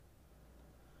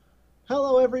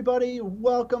Hello, everybody.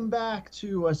 Welcome back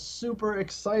to a super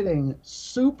exciting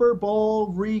Super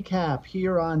Bowl recap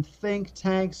here on Think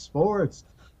Tank Sports.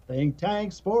 Think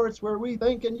Tank Sports, where we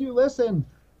think and you listen.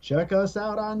 Check us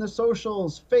out on the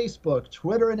socials: Facebook,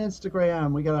 Twitter, and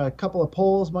Instagram. We got a couple of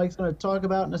polls Mike's going to talk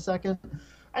about in a second.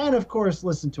 And of course,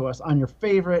 listen to us on your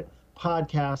favorite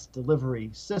podcast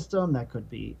delivery system. That could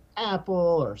be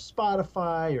Apple or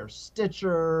Spotify or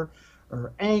Stitcher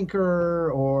or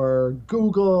Anchor or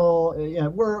Google. Yeah,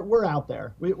 we're out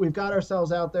there. We've got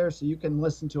ourselves out there, so you can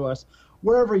listen to us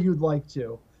wherever you'd like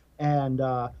to. And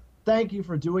thank you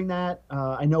for doing that.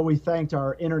 I know we thanked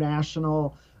our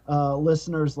international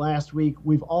listeners last week.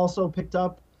 We've also picked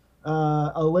up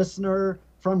a listener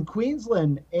from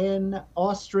Queensland in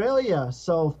Australia.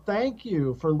 So thank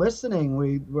you for listening.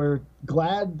 We're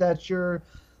glad that you're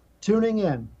tuning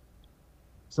in.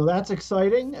 So that's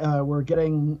exciting. We're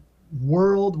getting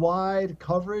worldwide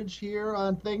coverage here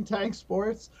on Think Tank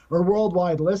Sports, or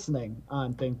worldwide listening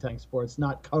on Think Tank Sports,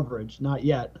 not coverage, not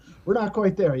yet. We're not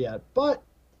quite there yet. But,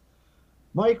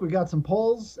 Mike, we got some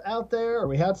polls out there, or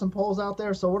we had some polls out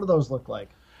there. So what do those look like?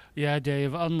 Yeah,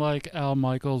 Dave, unlike Al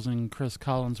Michaels and Chris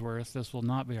Collinsworth, this will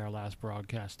not be our last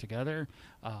broadcast together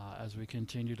as we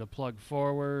continue to plug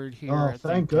forward here at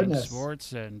Thank Think goodness. Tank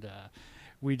Sports. And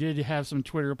we did have some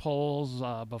Twitter polls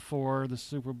before the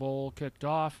Super Bowl kicked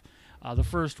off. The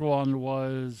first one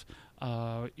was,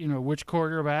 which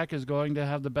quarterback is going to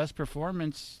have the best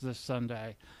performance this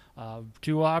Sunday?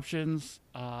 Two options,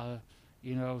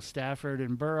 Stafford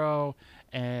and Burrow.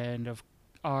 And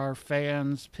our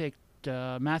fans picked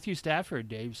Matthew Stafford,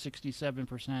 Dave,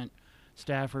 67%.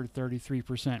 Stafford,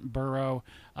 33% Burrow.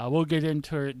 We'll get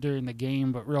into it during the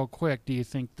game, but real quick, do you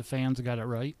think the fans got it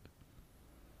right?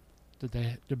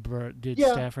 Did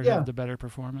Stafford have the better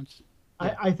performance?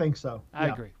 Yeah. I think so. I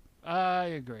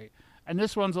agree. And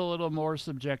this one's a little more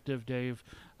subjective, Dave.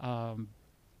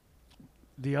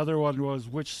 The other one was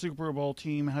which Super Bowl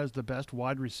team has the best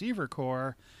wide receiver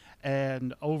core,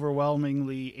 and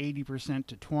overwhelmingly 80%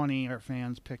 to 20 our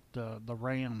fans picked the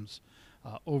Rams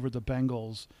over the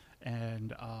Bengals.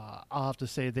 And I'll have to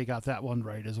say they got that one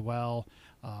right as well,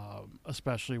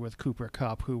 especially with Cooper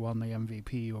Kupp, who won the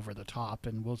MVP over the top,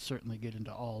 and we'll certainly get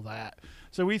into all that.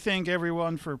 So we thank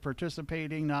everyone for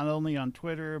participating, not only on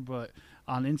Twitter, but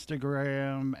on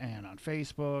Instagram and on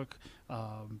Facebook.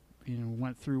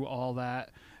 Went through all that.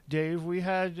 Dave, we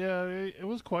had, it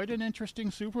was quite an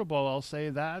interesting Super Bowl, I'll say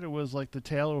that. It was like the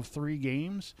tale of three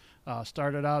games.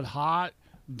 Started out hot,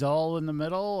 dull in the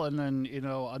middle, and then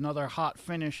another hot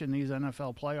finish in these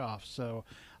NFL playoffs. So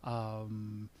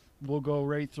we'll go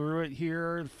right through it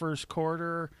here. The first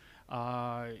quarter,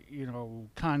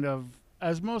 kind of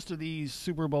as most of these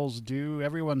Super Bowls do,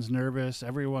 everyone's nervous,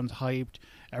 everyone's hyped,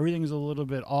 everything's a little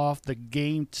bit off. The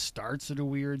game starts at a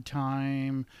weird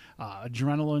time,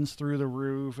 adrenaline's through the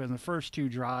roof, and the first two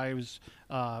drives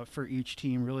for each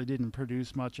team really didn't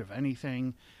produce much of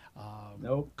anything.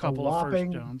 Nope. Couple of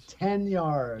first downs. 10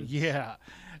 yards. Yeah.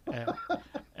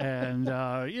 And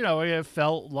it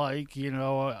felt like,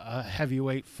 a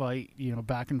heavyweight fight,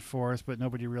 back and forth, but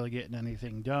nobody really getting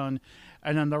anything done.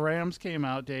 And then the Rams came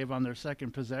out, Dave, on their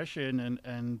second possession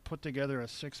and put together a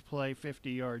 6-play,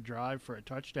 50-yard drive for a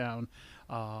touchdown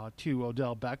to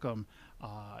Odell Beckham,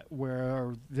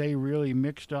 where they really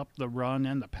mixed up the run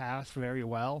and the pass very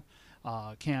well.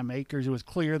 Cam Akers, it was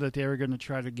clear that they were going to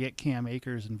try to get Cam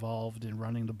Akers involved in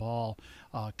running the ball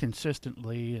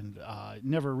consistently, and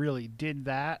never really did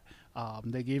that.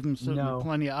 They gave him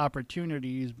plenty of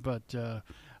opportunities, but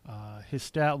his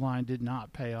stat line did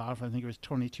not pay off. I think it was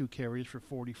 22 carries for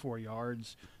 44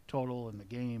 yards total in the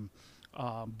game.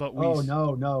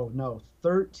 No.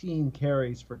 13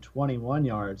 carries for 21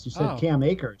 yards. You said Cam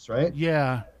Akers, right?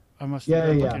 Yeah. I must have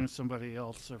been looking at somebody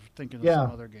else or thinking of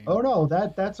some other game. Oh, no,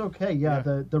 that's okay. Yeah,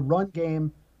 the run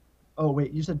game. Oh,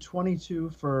 wait, you said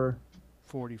 22 for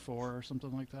 44 or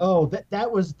something like that? Oh,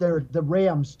 that was the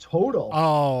Rams total.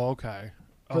 Oh, okay.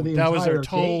 That was their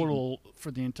total game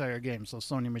for the entire game. So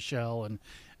Sony Michel and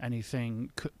anything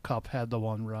Kupp had the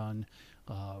one run.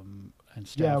 And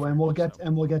Stafford, and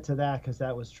we'll get to that because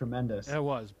that was tremendous. It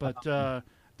was, but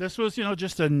this was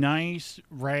just a nice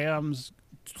Rams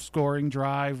scoring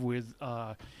drive with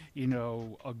a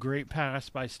great pass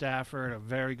by Stafford, a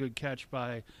very good catch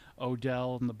by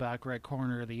Odell in the back right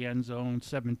corner of the end zone,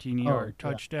 17-yard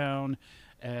touchdown,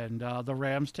 and the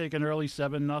Rams take an early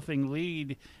 7-0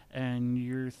 lead, and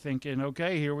you're thinking,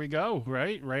 okay, here we go,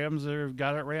 right? Rams have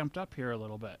got it ramped up here a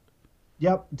little bit.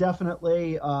 Yep,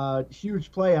 definitely.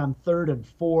 Huge play on 3rd and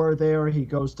 4 there. He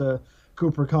goes to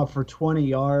Cooper Kupp for 20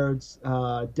 yards.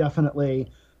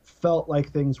 Definitely felt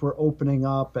like things were opening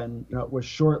up, and it was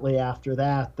shortly after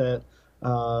that that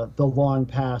the long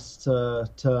pass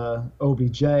to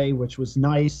OBJ, which was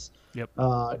nice. Yep.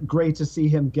 Great to see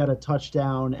him get a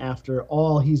touchdown after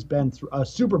all he's been through, a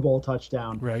Super Bowl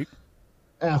touchdown Right.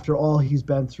 after all he's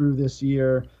been through this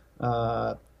year.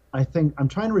 I think I'm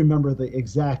trying to remember the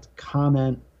exact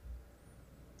comment,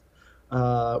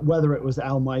 whether it was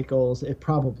Al Michaels, it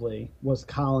probably was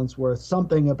Collinsworth,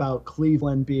 something about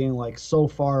Cleveland being like so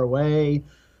far away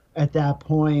at that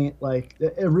point. Like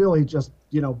it really just,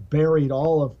 buried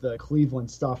all of the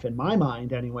Cleveland stuff in my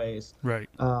mind, anyways, Right.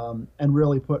 and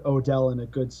really put Odell in a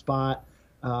good spot.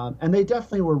 And they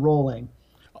definitely were rolling.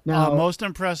 Now, Most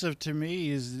impressive to me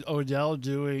is Odell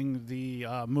doing the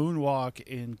moonwalk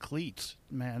in cleats.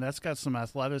 Man, that's got some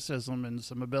athleticism and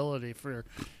some ability for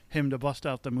him to bust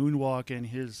out the moonwalk in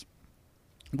his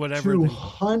whatever.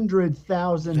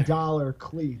 $200,000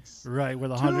 cleats. Right,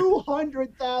 with 100.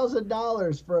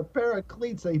 $200,000 for a pair of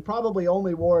cleats that he probably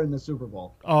only wore in the Super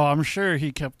Bowl. Oh, I'm sure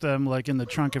he kept them like in the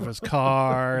trunk of his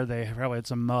car. They probably had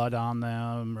some mud on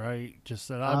them, right? Just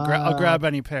said, I'll grab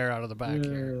any pair out of the back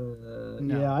here.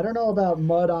 No. Yeah, I don't know about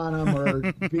mud on him or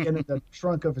being in the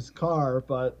trunk of his car,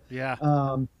 but Yeah.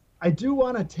 I do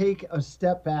want to take a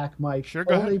step back, Mike, Sure,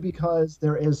 go only ahead. because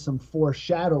there is some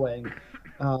foreshadowing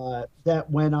that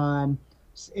went on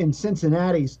in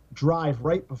Cincinnati's drive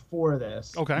right before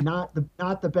this. Okay. Not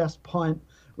the best punt,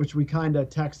 which we kind of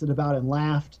texted about and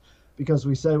laughed because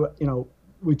we said,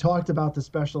 we talked about the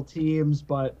special teams,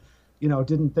 but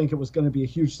didn't think it was going to be a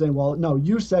huge thing. Well, no,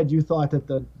 you said you thought that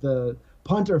the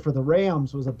punter for the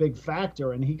Rams was a big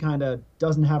factor, and he kind of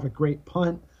doesn't have a great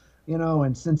punt,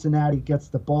 and Cincinnati gets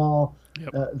the ball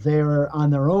Yep. there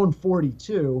on their own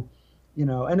 42,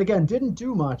 and again, didn't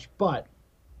do much, but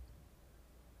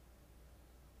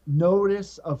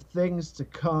notice of things to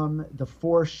come, the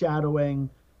foreshadowing.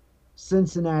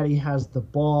 Cincinnati has the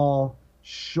ball,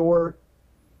 short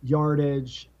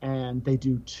yardage, and they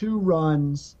do two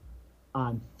runs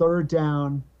on third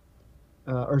down,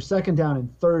 or second down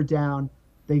and third down.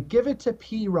 They give it to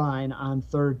P. Ryan on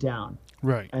third down.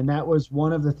 Right. And that was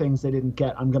one of the things they didn't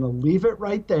get. I'm going to leave it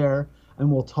right there,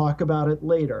 and we'll talk about it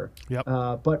later. Yep.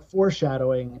 But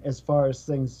foreshadowing as far as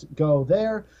things go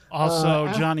there. Also,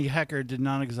 Johnny Hecker did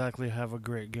not exactly have a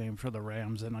great game for the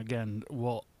Rams, and again,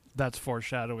 that's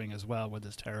foreshadowing as well with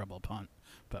his terrible punt.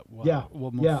 But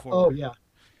we'll move forward. Oh, yeah,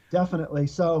 definitely.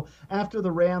 So after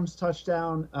the Rams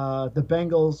touchdown, the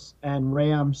Bengals and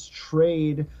Rams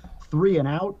trade 3 and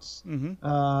outs.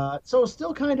 Mm-hmm. So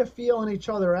still kind of feeling each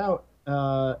other out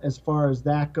as far as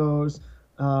that goes.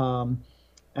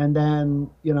 And then,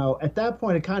 at that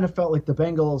point, it kind of felt like the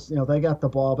Bengals, they got the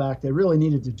ball back. They really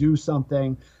needed to do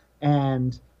something.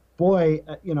 And boy,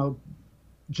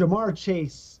 Jamar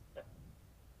Chase,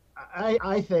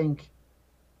 I think,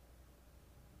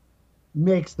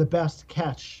 makes the best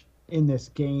catch in this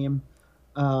game.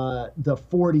 The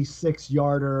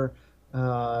 46-yarder,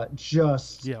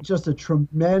 just a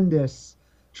tremendous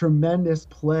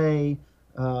play.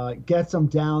 Gets them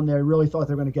down there. Really thought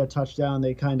they were going to get a touchdown.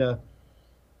 They kind of,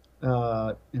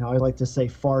 I like to say,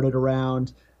 farted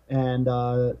around. And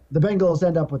the Bengals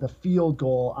end up with a field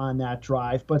goal on that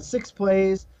drive. But 6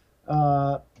 plays.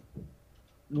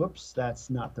 Whoops, that's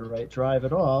not the right drive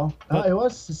at all. It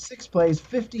was 6 plays,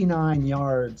 59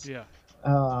 yards. Yeah.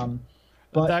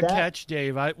 But that catch,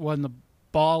 Dave, when the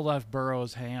ball left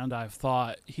Burrow's hand, I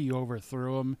thought he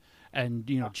overthrew him. And,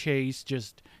 Chase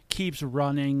just keeps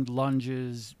running,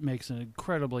 lunges, makes an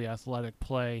incredibly athletic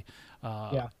play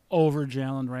over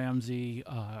Jalen Ramsey,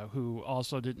 who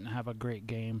also didn't have a great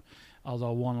game,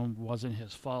 although one of them wasn't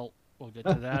his fault. We'll get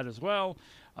to that as well.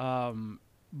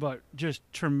 But just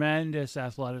tremendous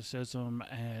athleticism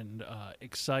and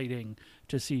exciting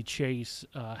to see Chase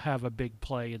have a big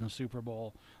play in the Super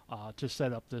Bowl to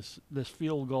set up this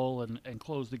field goal and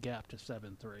close the gap to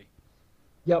 7-3.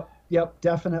 Yep,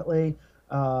 definitely.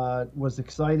 Was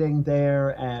exciting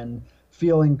there and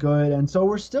feeling good. And so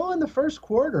we're still in the first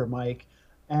quarter, Mike.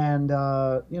 And,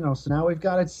 so now we've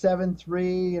got it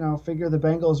 7-3, figure the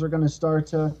Bengals are going to start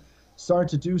to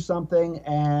do something.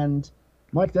 And,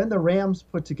 Mike, then the Rams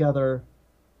put together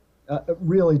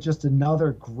really just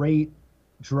another great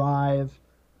drive,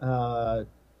 a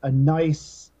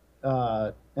nice,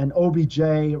 an OBJ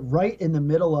right in the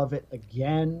middle of it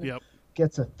again. Yep.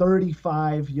 Gets a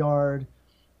 35-yard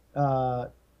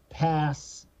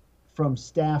pass from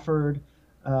Stafford,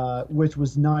 which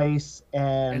was nice.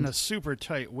 And in a super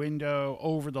tight window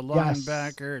over the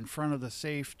linebacker, in front of the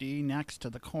safety, next to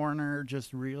the corner.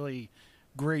 Just really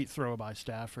great throw by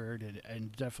Stafford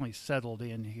and definitely settled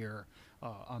in here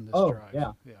on this Oh, drive.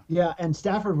 yeah. Yeah. Yeah, and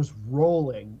Stafford was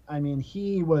rolling. I mean,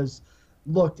 he was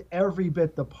looked every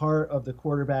bit the part of the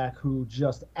quarterback who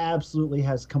just absolutely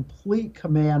has complete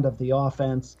command of the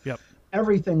offense. Yep.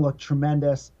 Everything looked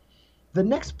tremendous. The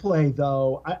next play,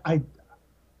 though,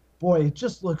 boy, it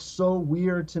just looks so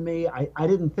weird to me. I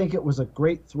didn't think it was a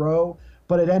great throw,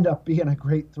 but it ended up being a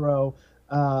great throw.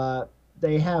 Uh,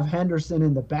 they have Henderson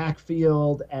in the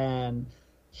backfield, and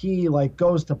he like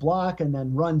goes to block and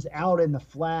then runs out in the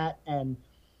flat, and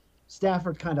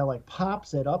Stafford kind of like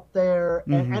pops it up there,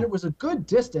 Mm-hmm. and it was a good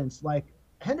distance. Like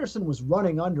Henderson was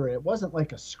running under it. It wasn't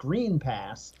like a screen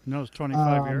pass. No, it's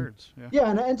 25 Um, yards. Yeah. yeah,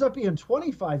 and it ends up being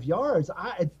 25 yards.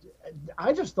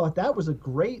 I just thought that was a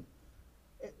great.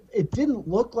 It didn't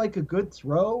look like a good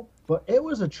throw, but it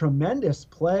was a tremendous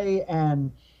play.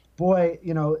 And boy,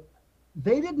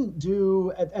 they didn't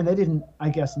do, and they didn't, I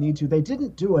guess, need to. They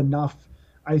didn't do enough.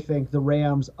 I think the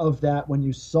Rams of that when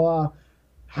you saw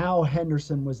how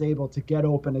Henderson was able to get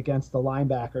open against the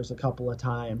linebackers a couple of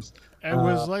times. It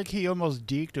was like he almost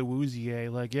deked a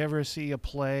Wouzier. Like, you ever see a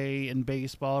play in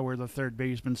baseball where the third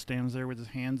baseman stands there with his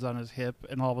hands on his hip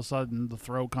and all of a sudden the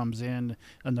throw comes in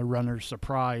and the runner's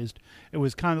surprised? It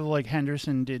was kind of like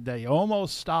Henderson did that. He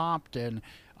almost stopped and,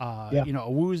 Yeah,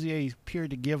 Wouzier appeared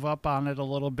to give up on it a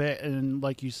little bit. And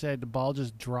like you said, the ball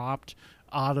just dropped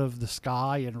out of the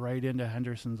sky and right into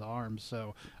Henderson's arms.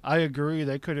 So I agree.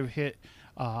 They could have hit.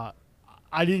 Uh,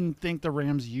 I didn't think the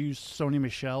Rams used Sony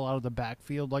Michel out of the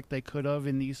backfield like they could have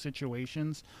in these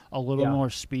situations. A little yeah. more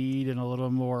speed and a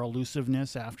little more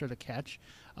elusiveness after the catch.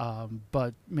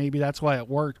 But maybe that's why it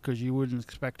worked, because you wouldn't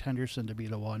expect Henderson to be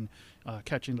the one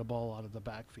catching the ball out of the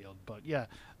backfield. But yeah,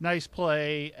 nice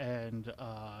play, and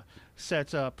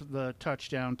sets up the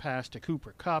touchdown pass to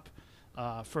Cooper Kupp.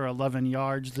 For 11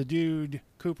 yards. The dude,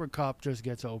 Cooper Kupp, just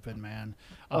gets open, man.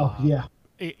 Oh, Uh, yeah.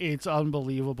 it's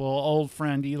unbelievable. Old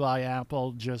friend Eli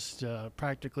Apple just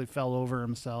practically fell over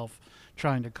himself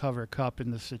trying to cover Kupp in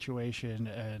this situation,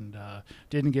 and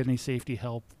didn't get any safety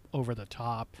help over the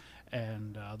top.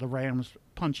 And the Rams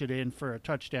punch it in for a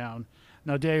touchdown.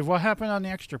 Now, Dave, what happened on the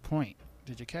extra point?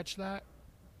 Did you catch that?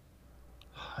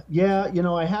 Yeah,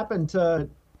 I happened to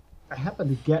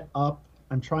get up.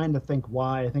 I'm trying to think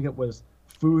why. I think it was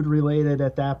food related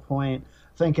at that point.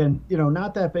 Thinking,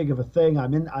 not that big of a thing.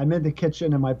 I'm in the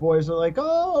kitchen and my boys are like,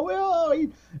 "Oh, well,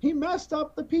 he messed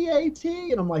up the PAT."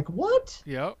 And I'm like, "What?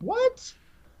 Yep. What?"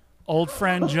 Old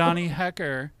friend Johnny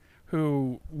Hecker,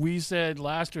 who we said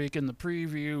last week in the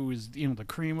preview was the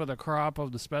cream of the crop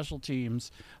of the special teams.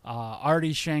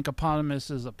 Artie Shankopotamus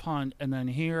is a punt, and then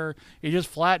here he just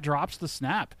flat drops the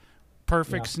snap.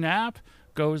 Perfect Yeah. snap.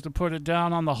 Goes to put it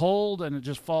down on the hold, and it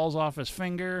just falls off his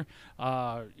finger.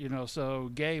 So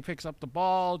Gay picks up the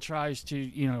ball, tries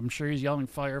to, I'm sure he's yelling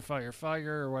fire, fire,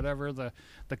 fire, or whatever the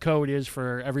code is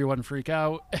for everyone freak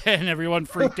out, and everyone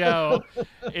freaked out.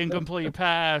 Incomplete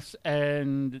pass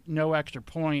and no extra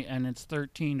point, and it's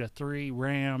 13-3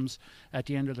 Rams at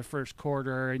the end of the first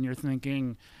quarter, and you're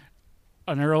thinking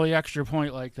an early extra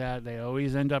point like that, they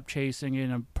always end up chasing it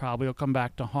and probably will come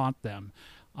back to haunt them.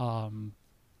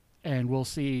 And we'll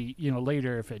see,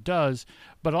 later if it does.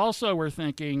 But also we're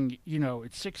thinking,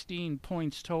 it's 16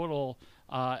 points total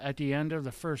at the end of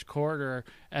the first quarter.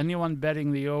 Anyone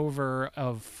betting the over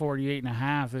of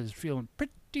 48.5 is feeling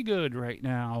pretty good right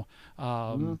now,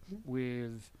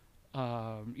 with,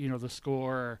 the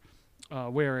score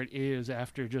where it is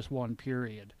after just one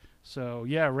period. So,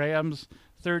 yeah, Rams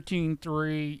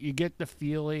 13-3. You get the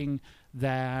feeling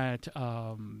that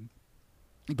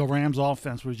the Rams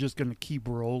offense was just going to keep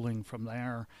rolling from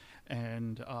there.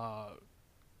 And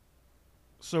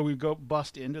so we go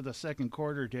bust into the second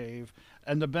quarter, Dave,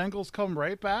 and the Bengals come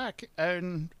right back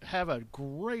and have a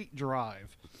great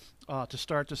drive to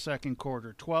start the second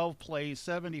quarter. 12 plays,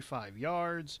 75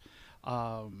 yards.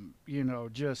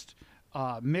 Just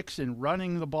Mixon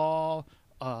running the ball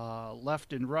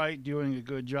left and right, doing a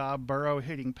good job. Burrow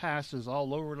hitting passes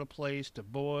all over the place to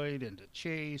Boyd and to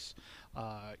Chase.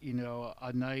 A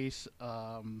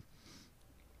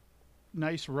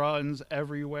nice runs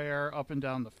everywhere, up and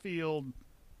down the field,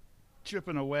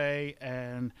 chipping away,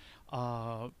 and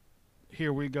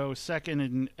here we go,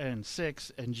 second and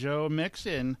 6, and Joe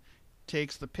Mixon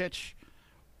takes the pitch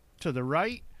to the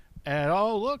right, and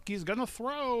oh look, he's gonna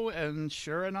throw, and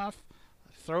sure enough,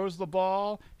 throws the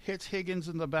ball, hits Higgins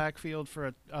in the backfield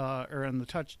for or in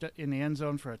the end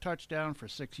zone for a touchdown for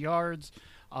 6 yards.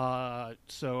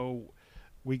 So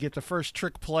we get the first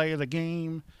trick play of the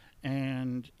game,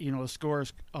 and the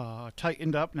score's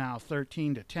tightened up now,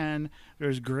 13-10.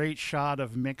 There's a great shot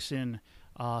of Mixon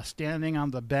standing on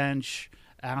the bench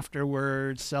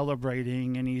afterwards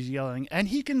celebrating, and he's yelling, "And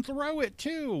he can throw it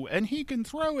too! And he can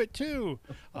throw it too!"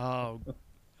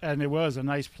 And it was a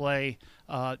nice play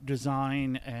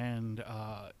design, and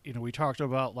we talked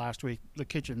about last week the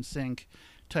kitchen sink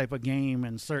type of game,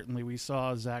 and certainly we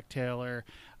saw Zach Taylor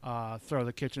throw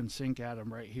the kitchen sink at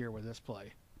him right here with this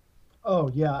play. Oh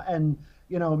yeah, and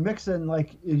Mixon,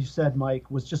 like you said,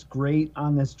 Mike, was just great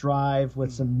on this drive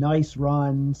with some nice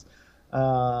runs.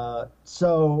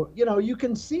 So you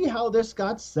can see how this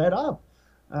got set up.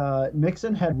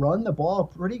 Mixon had run the ball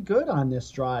pretty good on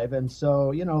this drive, and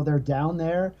so they're down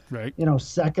there, Right.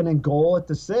 Second and goal at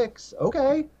the 6.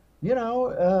 Okay,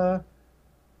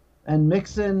 and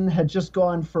Mixon had just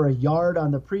gone for a yard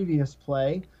on the previous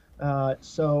play.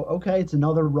 So okay, it's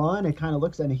another run. It kind of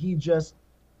looks, and he just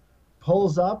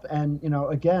pulls up, and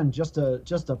again, just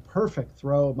a perfect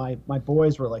throw. My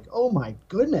boys were like, "Oh my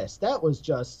goodness, that was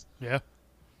just." Yeah.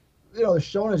 They're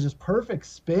showing us just perfect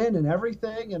spin and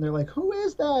everything, and they're like, "Who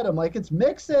is that?" I'm like, "It's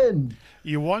Mixon."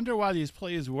 You wonder why these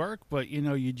plays work, but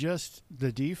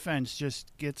the defense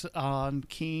just gets on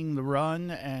keying the run,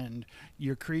 and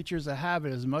your creatures of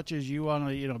habit. As much as you want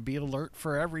to, be alert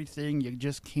for everything, you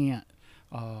just can't.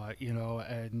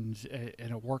 And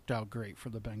it worked out great for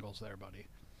the Bengals there, buddy.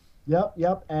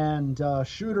 Yep. And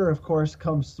Shooter, of course,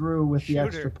 comes through with the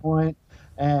extra point,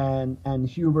 and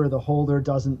Huber, the holder,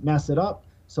 doesn't mess it up.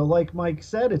 So like Mike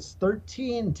said, it's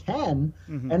 13-10.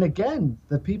 Mm-hmm. And again,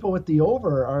 the people with the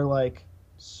over are like,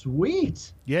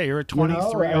 sweet. Yeah, you're at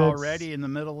 23 already in the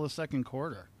middle of the second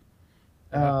quarter.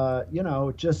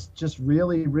 Just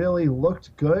really, really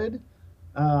looked good.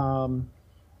 And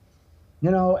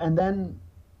then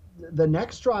the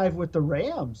next drive with the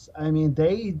Rams, I mean,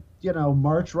 they,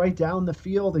 march right down the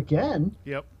field again.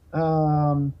 Yep.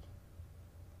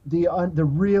 The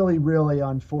really, really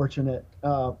unfortunate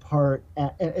part,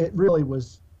 and it really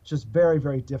was just very,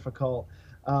 very difficult,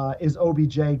 is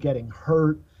OBJ getting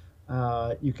hurt.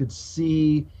 You could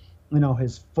see,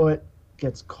 his foot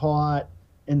gets caught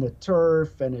in the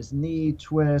turf and his knee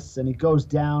twists, and he goes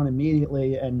down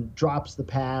immediately and drops the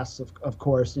pass, of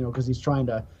course, because he's trying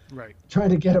to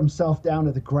get himself down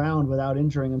to the ground without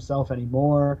injuring himself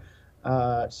anymore.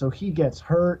 So he gets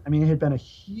hurt. I mean, it had been a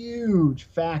huge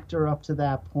factor up to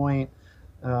that point.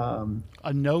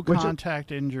 A no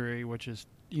contact injury, which is,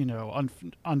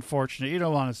 unfortunate. You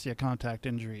don't want to see a contact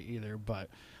injury either. But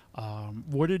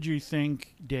what did you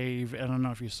think, Dave? I don't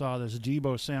know if you saw this.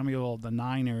 Deebo Samuel of the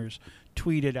Niners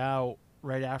tweeted out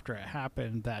right after it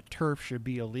happened that turf should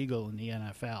be illegal in the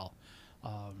NFL.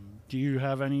 Do you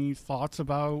have any thoughts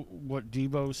about what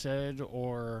Deebo said,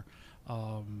 or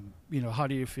how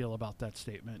do you feel about that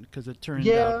statement? Because it turned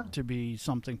out to be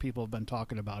something people have been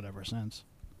talking about ever since.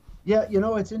 Yeah,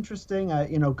 it's interesting.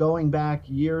 Going back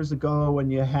years ago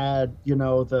when you had,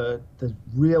 the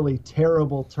really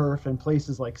terrible turf in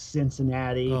places like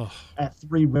Cincinnati, at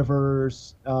Three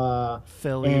Rivers,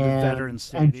 Philly, the Veterans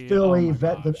Stadium, and Philly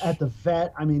at the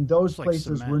Vet. I mean, those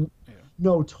places were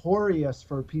notorious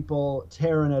for people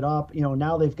tearing it up.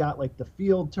 Now they've got like the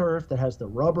field turf that has the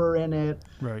rubber in it.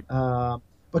 Right.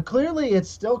 But clearly it's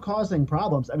still causing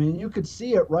problems. I mean, you could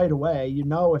see it right away.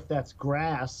 If that's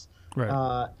grass.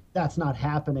 Right. That's not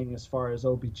happening as far as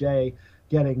OBJ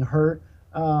getting hurt.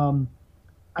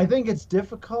 I think it's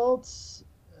difficult.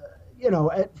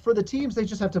 For the teams, they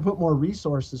just have to put more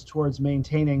resources towards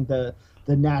maintaining the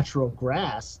natural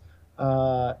grass.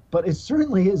 But it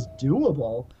certainly is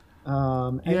doable.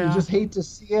 And you just hate to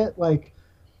see it. Like,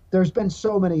 there's been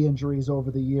so many injuries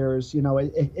over the years.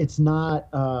 It's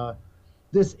not.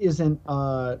 This isn't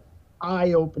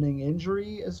eye-opening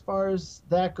injury as far as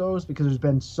that goes, because there's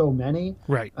been so many.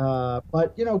 Right.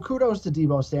 But kudos to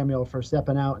Deebo Samuel for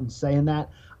stepping out and saying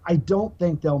that. I don't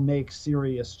think they'll make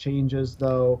serious changes,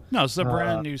 though. No, it's a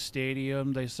brand new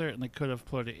stadium. They certainly could have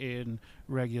put in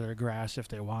regular grass if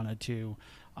they wanted to.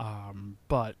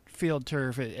 But field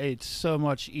turf, it's so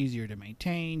much easier to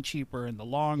maintain, cheaper in the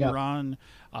long run.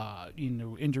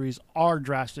 Injuries are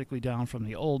drastically down from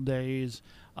the old days.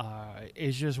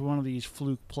 It's just one of these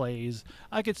fluke plays.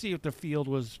 I could see if the field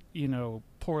was,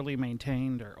 poorly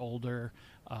maintained or older,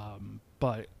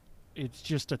 but it's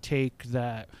just a take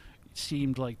that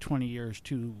seemed like 20 years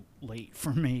too late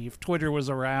for me. If Twitter was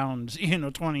around,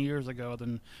 20 years ago,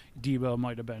 then Deebo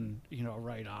might have been,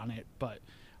 right on it. But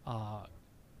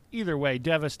either way,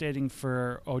 devastating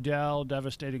for Odell,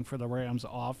 devastating for the Rams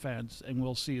offense, and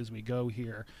we'll see as we go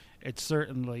here. It's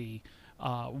certainly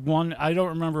I don't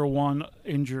remember one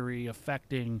injury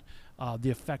affecting the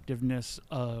effectiveness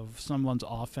of someone's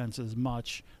offense as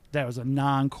much. That was a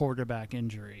non-quarterback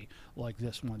injury like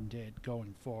this one did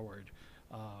going forward.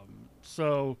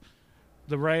 So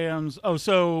The Rams. Oh,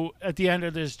 so at the end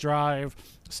of this drive,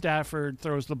 Stafford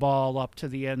throws the ball up to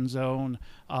the end zone.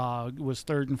 Was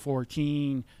 3rd and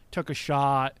 14. Took a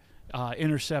shot.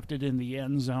 Intercepted in the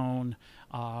end zone.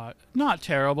 Not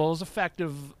terrible. As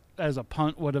effective as a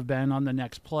punt would have been on the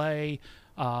next play.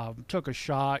 Took a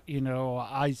shot.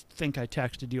 I think I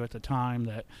texted you at the time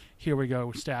that here we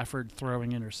go, Stafford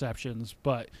throwing interceptions.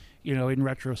 But, in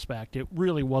retrospect, it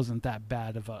really wasn't that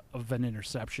bad of an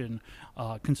interception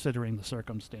considering the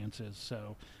circumstances.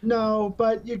 So No,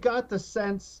 but you got the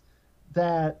sense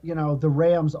that, the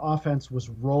Rams offense was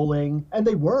rolling, and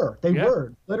they were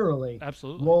literally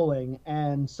absolutely rolling.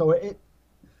 And so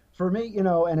for me,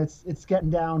 and it's getting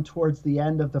down towards the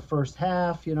end of the first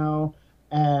half,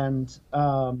 and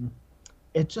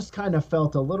it just kind of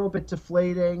felt a little bit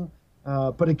deflating.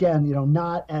 But again,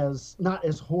 not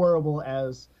as horrible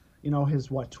as, his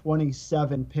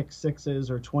 27 pick sixes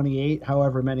or 28,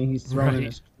 however many he's thrown in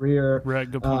his career. Right,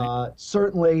 good point.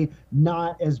 Certainly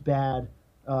not as bad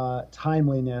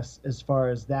timeliness as far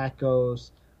as that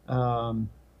goes. Yeah.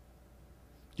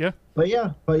 But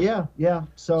yeah.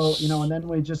 So, and then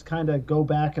we just kind of go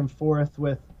back and forth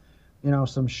with,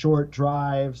 some short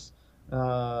drives,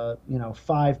 5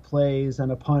 plays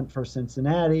and a punt for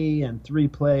Cincinnati and 3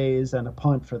 plays and a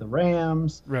punt for the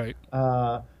Rams. Right.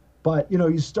 But,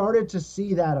 you started to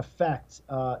see that effect.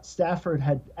 Stafford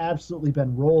had absolutely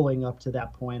been rolling up to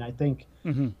that point. I think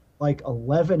like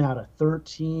 11 out of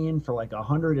 13 for like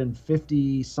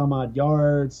 150 some odd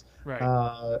yards.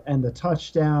 Right. And the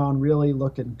touchdown really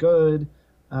looking good.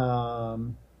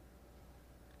 Right.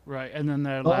 And then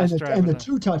the last drive. And the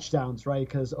 2 touchdowns, right?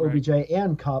 Because OBJ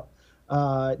and Kupp,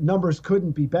 numbers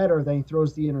couldn't be better. Then he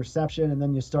throws the interception, and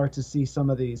then you start to see some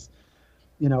of these,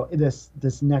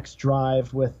 this next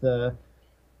drive with the,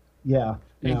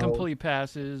 incomplete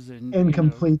passes and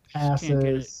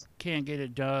passes. Can't get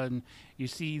it done. You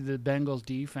see the Bengals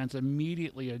defense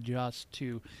immediately adjust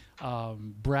to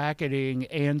bracketing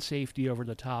and safety over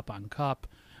the top on Kupp.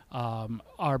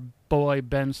 Our boy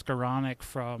Ben Skoranek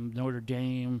from Notre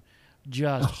Dame,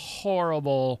 just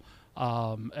horrible,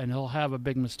 and he'll have a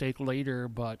big mistake later,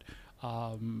 but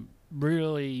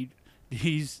really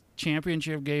these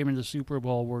championship game and the Super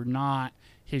Bowl were not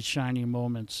his shining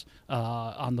moments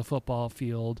on the football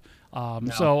field. No.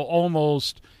 So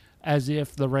almost as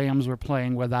if the Rams were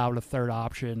playing without a third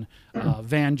option.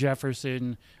 Van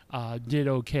Jefferson did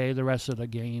okay the rest of the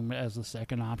game as the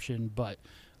second option, but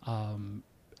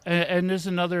and there's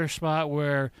another spot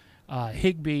where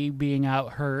Higbee being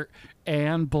out hurt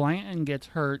and Blanton gets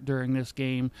hurt during this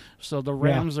game. So the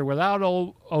Rams are without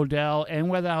Odell and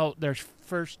without their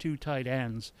first 2 tight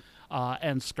ends.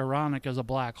 And Skoranek is a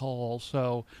black hole.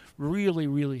 So really,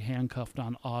 really handcuffed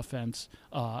on offense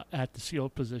at the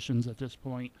field positions at this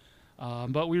point.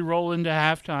 But we roll into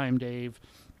halftime, Dave.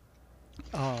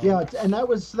 And that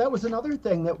was another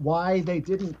thing that why they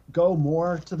didn't go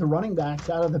more to the running backs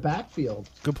out of the backfield.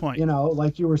 Good point.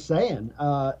 Like you were saying,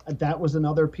 that was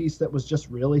another piece that was just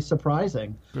really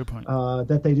surprising. Good point.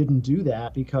 That they didn't do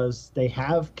that because they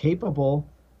have capable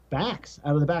backs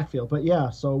out of the backfield. But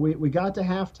so we got to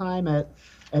halftime at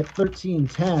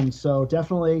 13-10. So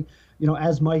definitely,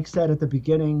 as Mike said at the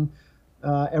beginning,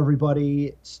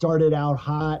 everybody started out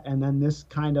hot, and then this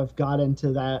kind of got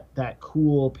into that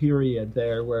cool period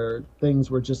there where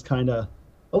things were just kind of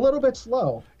a little bit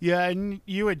slow. Yeah, and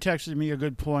you had texted me a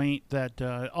good point that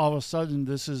all of a sudden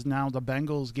this is now the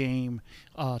Bengals game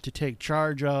to take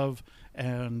charge of,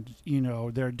 and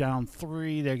they're down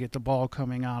 3. They get the ball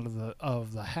coming out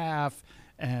of the half,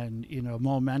 and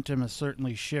momentum has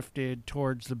certainly shifted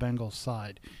towards the Bengals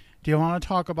side. Do you want to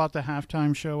talk about the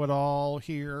halftime show at all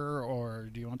here,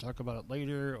 or do you want to talk about it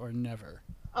later, or never?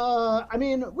 I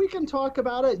mean, we can talk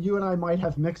about it. You and I might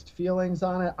have mixed feelings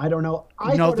on it. I don't know.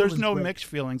 No, there's no mixed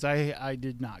feelings. I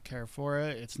did not care for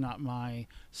it. It's not my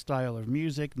style of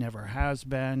music, never has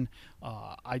been.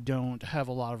 I don't have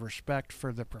a lot of respect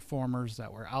for the performers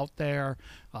that were out there.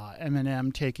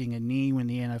 Eminem taking a knee when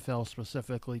the NFL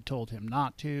specifically told him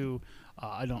not to.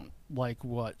 I don't like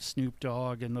what Snoop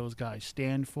Dogg and those guys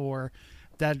stand for.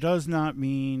 That does not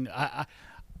mean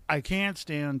I can't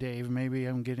stand, Dave, maybe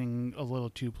I'm getting a little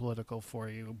too political for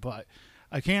you, but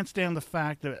I can't stand the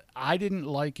fact that I didn't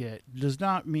like it. Does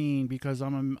not mean because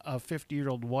I'm a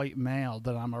 50-year-old white male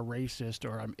that I'm a racist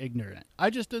or I'm ignorant.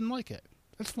 I just didn't like it.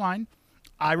 That's fine.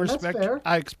 I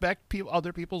expect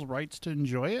other people's rights to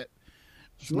enjoy it.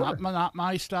 It's not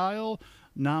my style,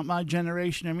 not my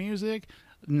generation of music.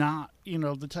 not,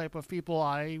 the type of people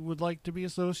I would like to be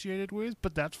associated with,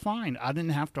 but that's fine. I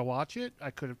didn't have to watch it.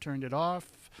 I could have turned it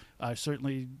off. I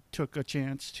certainly took a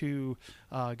chance to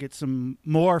get some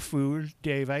more food.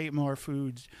 Dave, I ate more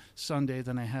food Sunday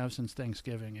than I have since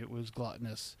Thanksgiving. It was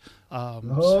gluttonous.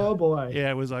 Oh boy.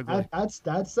 Yeah, it was ugly.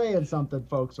 That's saying something,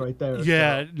 folks, right there.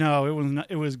 Yeah, So. no, it was not,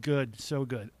 it was good, so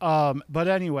good. But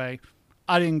anyway,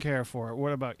 I didn't care for it.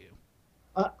 What about you?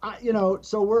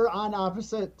 So we're on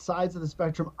opposite sides of the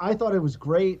spectrum. I thought it was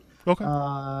great. Okay.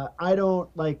 I don't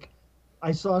like.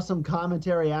 I saw some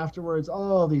commentary afterwards.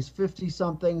 Oh, these 50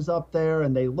 somethings up there,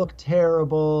 and they look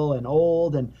terrible and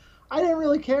old. And I didn't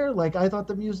really care. Like, I thought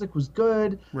the music was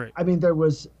good. Right. I mean, there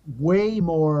was way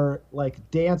more like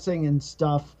dancing and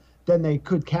stuff than they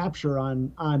could capture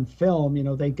on film.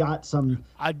 They got some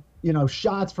I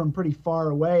shots from pretty far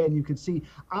away, and you could see.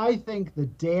 I think the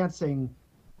dancing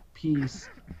piece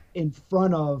in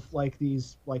front of like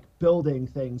these like building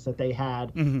things that they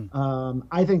had.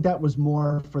 I think that was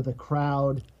more for the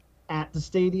crowd at the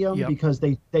stadium Yep. because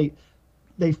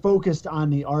they focused on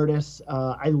the artists.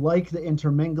 I like the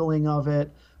intermingling of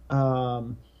it.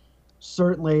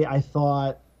 Certainly, I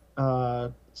thought.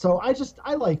 So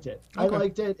I liked it. I Okay.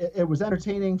 liked it. It was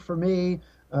entertaining for me.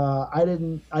 I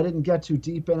didn't get too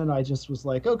deep in it. I just was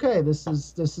like, okay, this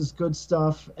is good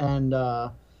stuff, and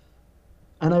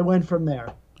I went from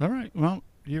there. All right. Well,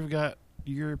 you've got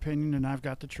your opinion, and I've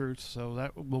got the truth, so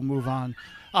that we'll move on.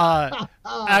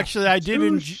 Actually,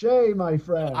 Touche, my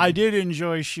friend. I did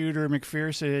enjoy Shooter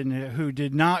McPherson, who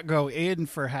did not go in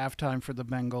for halftime for the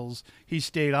Bengals. He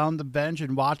stayed on the bench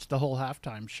and watched the whole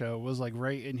halftime show. It was like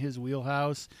right in his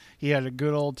wheelhouse. He had a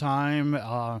good old time.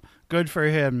 Good for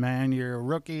him, man. You're a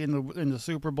rookie in the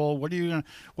Super Bowl.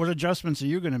 What adjustments are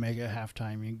you gonna make at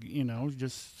halftime?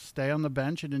 Just stay on the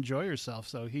bench and enjoy yourself.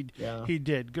 So Yeah. he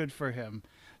did. Good for him.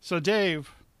 So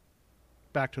Dave,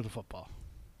 back to the football.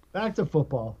 Back to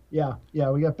football. Yeah,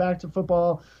 yeah, we got back to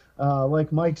football.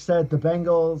 Like Mike said, the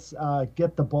Bengals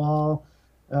get the ball.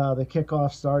 The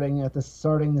kickoff starting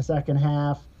the second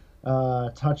half,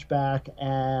 touchback,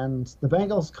 and the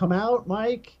Bengals come out,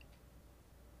 Mike,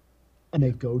 and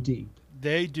they go deep,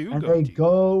 They do and go they deep.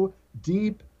 go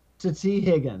deep to T.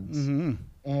 Higgins, Hmm.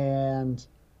 and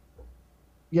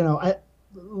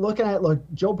look,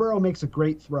 Joe Burrow makes a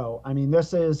great throw. I mean,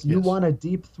 this is you Yes. want a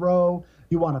deep throw,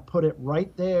 you want to put it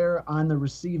right there on the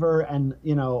receiver and,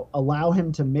 allow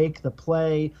him to make the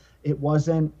play. It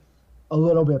wasn't a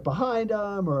little bit behind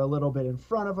him or a little bit in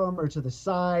front of him or to the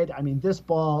side. I mean, this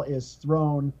ball is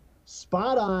thrown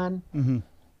spot on, Hmm.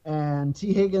 and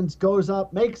T. Higgins goes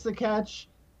up, makes the catch,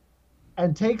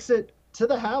 and takes it to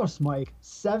the house, Mike.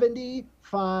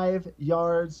 75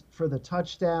 yards for the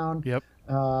touchdown. Yep.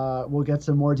 We'll get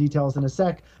some more details in a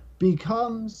sec.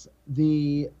 Becomes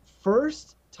the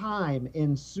first time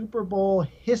in Super Bowl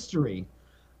history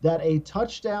that a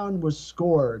touchdown was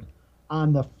scored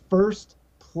on the first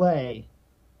play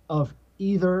of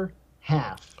either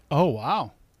half. Oh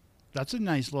wow, that's a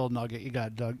nice little nugget you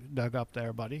got dug up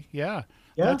there, buddy. Yeah,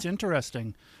 Yeah. that's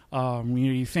interesting.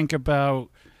 You think about,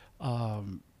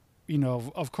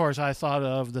 of course, I thought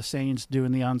of the Saints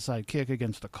doing the onside kick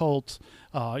against the Colts.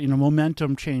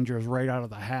 Momentum changers right out of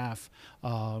the half,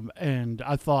 and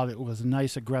I thought it was a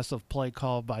nice aggressive play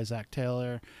call by Zach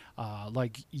Taylor.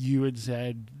 Like you had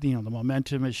said, the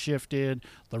momentum has shifted.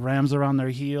 The Rams are on their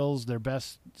heels. Their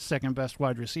second best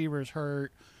wide receivers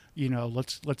hurt.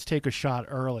 Let's take a shot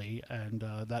early, and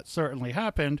that certainly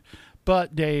happened.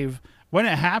 But Dave, when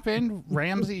it happened,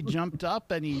 Ramsey jumped up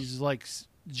and he's like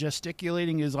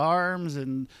gesticulating his arms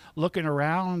and looking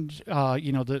around. The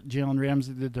Jalen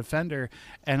Ramsey, the defender,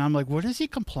 and I'm like, what is he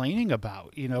complaining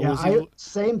about? Yeah, Was he?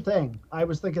 same thing. I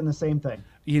was thinking the same thing.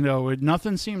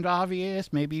 Nothing seemed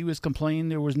obvious. Maybe he was complaining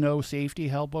there was no safety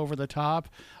help over the top.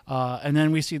 And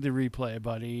then we see the replay,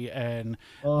 buddy, and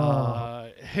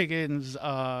Higgins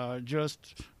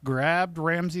just grabbed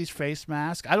Ramsey's face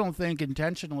mask. I don't think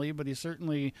intentionally, but he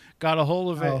certainly got a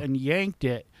hold of it and yanked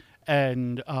it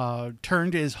and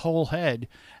turned his whole head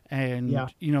and, Yeah.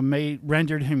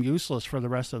 rendered him useless for the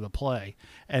rest of the play.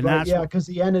 And Right, that's yeah, because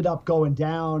he ended up going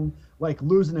down, like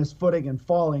losing his footing and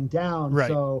falling down. Right.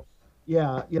 So,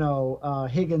 yeah,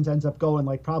 Higgins ends up going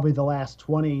like probably the last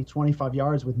 20, 25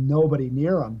 yards with nobody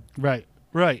near him. Right.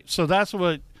 So that's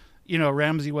what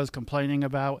Ramsey was complaining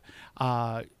about.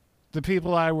 The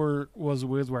people I was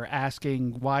with were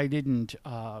asking why didn't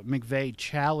McVay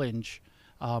challenge,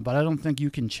 but I don't think you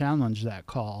can challenge that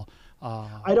call.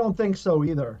 I don't think so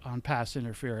either. On pass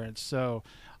interference, so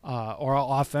or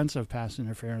offensive pass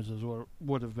interference is what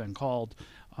would have been called.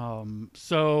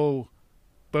 So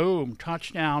boom,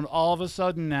 touchdown. All of a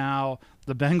sudden now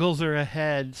the Bengals are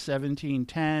ahead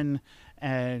 17-10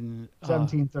 and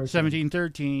 17-13.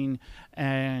 17-13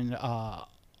 and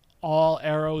all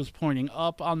arrows pointing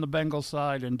up on the Bengals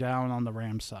side and down on the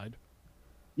Rams side.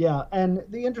 Yeah, and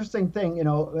the interesting thing,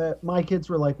 my kids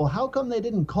were like, "Well, how come they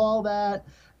didn't call that?"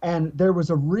 And there was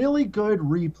a really good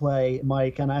replay,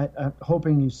 Mike, and I'm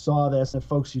hoping you saw this. If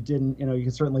folks you didn't, you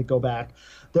can certainly go back.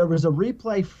 There was a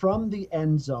replay from the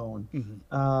end zone,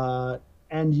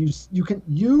 and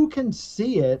you can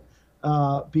see it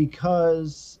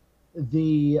because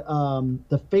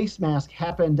the face mask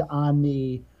happened on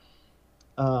the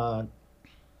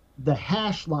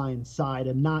hash line side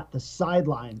and not the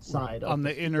sideline side. On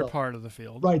the inner part of the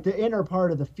field. Right, the inner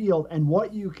part of the field. And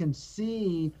what you can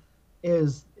see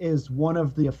is one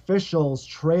of the officials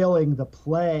trailing the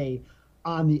play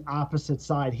on the opposite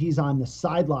side. He's on the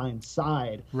sideline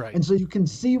side. Right. And so you can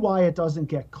see why it doesn't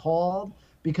get called,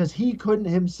 because he couldn't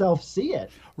himself see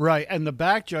it. Right, and the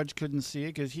back judge couldn't see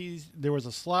it because there was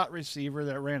a slot receiver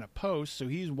that ran a post, so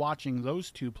he's watching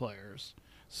those two players.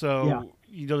 So,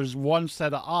 there's one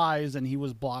set of eyes, and he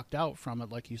was blocked out from it,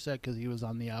 like you said, because he was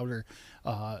on the outer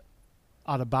out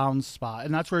of bounds spot.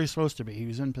 And that's where he's supposed to be. He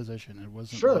was in position. It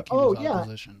wasn't like he was out of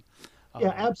position.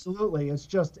 Yeah, absolutely. It's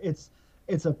just, it's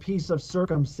a piece of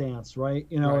circumstance, right?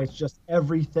 Right. It's just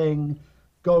everything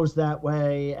goes that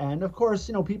way. And, of course,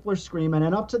 people are screaming.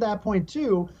 And up to that point,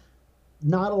 too,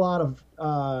 not a lot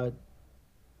of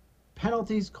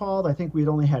penalties called. I think we'd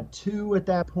only had 2 at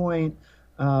that point.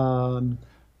 One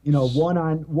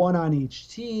on each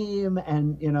team,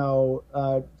 and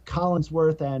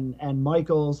Collinsworth and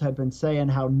Michaels had been saying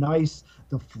how nice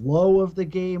the flow of the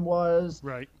game was.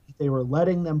 Right. They were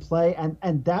letting them play,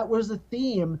 and that was a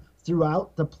theme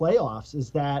throughout the playoffs,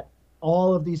 is that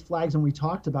all of these flags, and we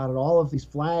talked about it, all of these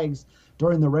flags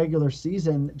during the regular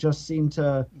season just seemed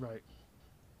to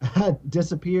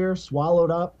disappear, swallowed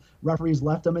up. Referees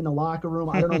left them in the locker room.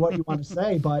 I don't know what you want to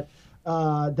say, but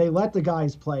they let the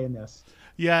guys play in this.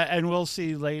 Yeah, and we'll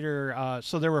see later.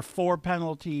 So there were 4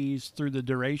 penalties through the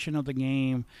duration of the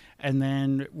game, and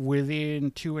then within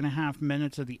 2.5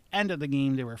 minutes of the end of the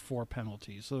game, there were 4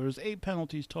 penalties. So there was 8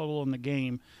 penalties total in the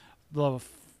game. The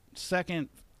second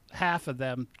half of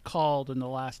them called in the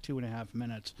last 2.5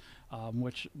 minutes,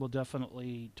 which we'll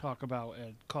definitely talk about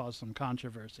and cause some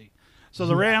controversy. So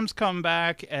the Rams come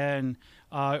back, and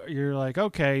you're like,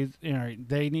 okay,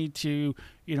 they need to,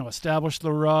 establish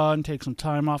the run, take some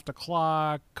time off the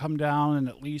clock, come down and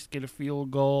at least get a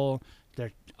field goal.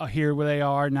 They're here where they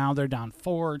are now. They're down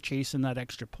 4, chasing that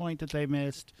extra point that they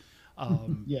missed.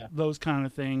 Those kind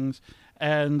of things.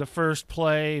 And the first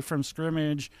play from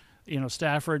scrimmage,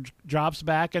 Stafford drops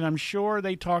back, and I'm sure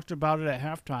they talked about it at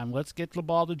halftime. Let's get the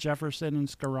ball to Jefferson and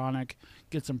Skoranek,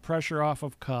 get some pressure off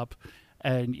of Kupp,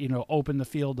 and, open the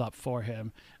field up for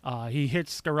him. He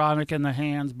hits Skoranek in the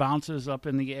hands, bounces up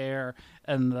in the air,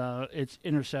 and it's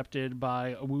intercepted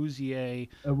by Awuzie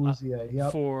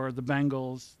for the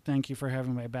Bengals. Thank you for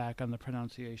having my back on the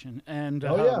pronunciation. And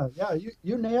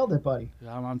you nailed it, buddy.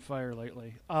 I'm on fire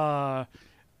lately.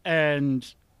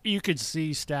 And you could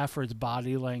see Stafford's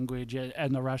body language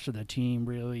and the rest of the team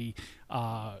really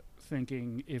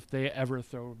thinking if they ever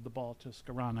throw the ball to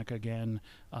Skoranek again,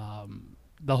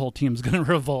 the whole team's going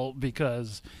to revolt,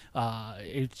 because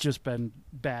it's just been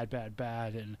bad.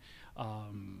 And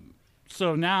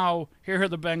so now here are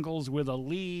the Bengals with a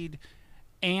lead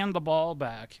and the ball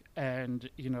back, and,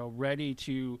 ready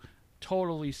to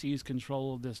totally seize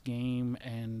control of this game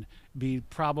and be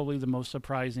probably the most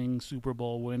surprising Super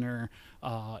Bowl winner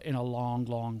in a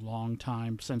long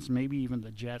time, since maybe even the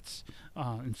Jets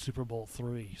in Super Bowl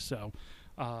III. So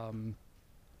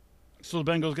the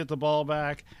Bengals get the ball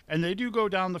back, and they do go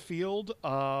down the field,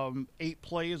 8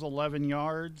 plays, 11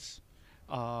 yards,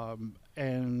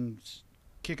 and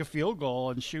kick a field goal,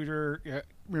 and Shooter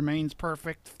remains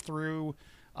perfect through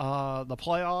the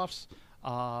playoffs.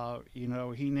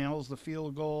 He nails the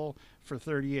field goal for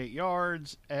 38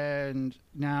 yards, and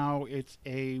now it's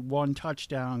a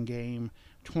 1-touchdown game,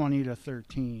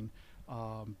 20-13,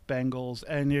 Bengals.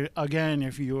 And again,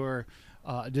 if you're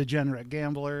a degenerate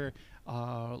gambler,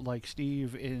 like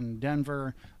Steve in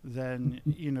Denver, then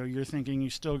you're thinking you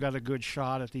still got a good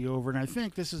shot at the over. And I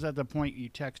think this is at the point you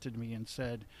texted me and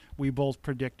said we both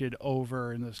predicted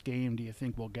over in this game. Do you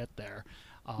think we'll get there?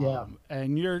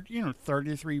 And you're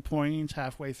 33 points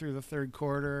halfway through the third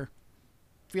quarter,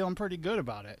 feeling pretty good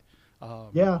about it.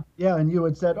 And you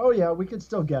had said, oh yeah, we could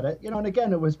still get it. And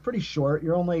again, it was pretty short.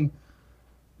 You're only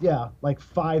like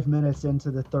 5 minutes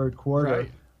into the third quarter.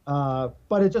 Right.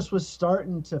 But it just was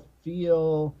starting to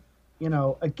feel,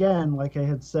 again, like I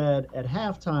had said at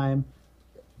halftime,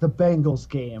 the Bengals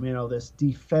game, this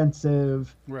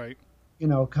defensive, Right.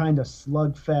 kind of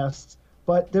slugfest.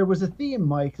 But there was a theme,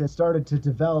 Mike, that started to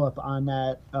develop on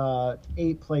that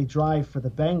 8-play drive for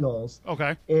the Bengals.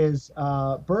 Okay. Is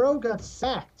Burrow got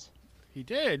sacked He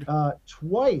did.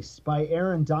 twice by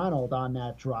Aaron Donald on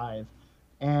that drive,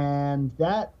 and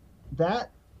that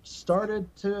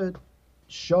started to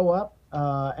show up,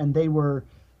 and they were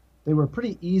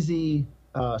pretty easy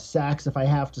sacks, if I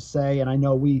have to say. And I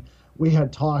know we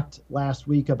had talked last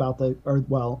week about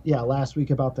last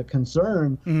week about the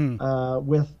concern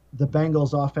with the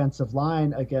Bengals offensive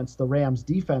line against the Rams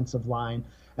defensive line.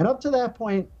 And up to that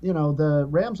point, the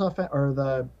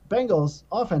the Bengals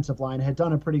offensive line had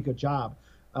done a pretty good job.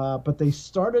 But they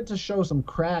started to show some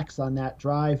cracks on that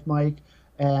drive, Mike.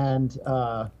 And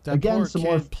That again, poor some kid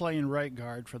more. playing right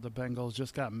guard for the Bengals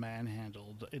just got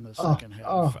manhandled in the second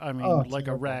half. I mean, like a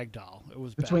terrible. rag doll. It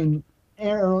was bad. Between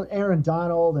Aaron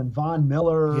Donald and Von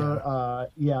Miller.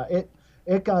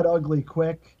 It got ugly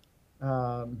quick.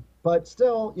 But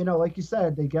still, like you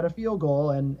said, they get a field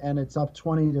goal and it's up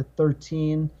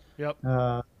 20-13. Yep.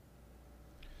 Uh,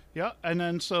 Yeah, and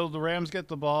then so the Rams get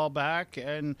the ball back,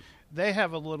 and they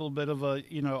have a little bit of a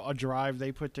drive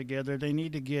they put together. They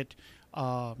need to get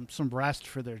some rest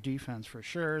for their defense for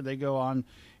sure. They go on,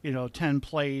 10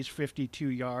 plays, 52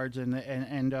 yards, and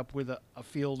end up with a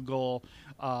field goal.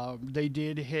 They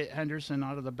did hit Henderson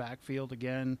out of the backfield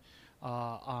again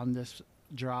on this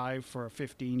drive for a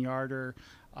 15-yarder.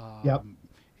 Yep.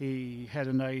 He had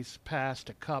a nice pass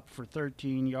to Kupp for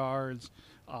 13 yards.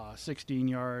 16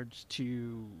 yards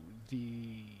to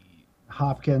the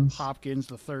Hopkins,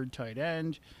 the third tight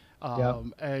end. Yep.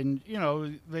 And,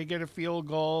 they get a field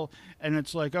goal, and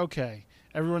it's like, okay,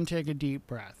 everyone take a deep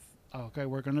breath. Okay,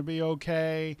 we're going to be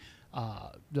okay.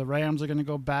 The Rams are going to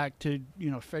go back to,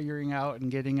 figuring out and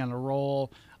getting on a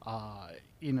roll,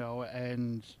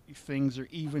 and things are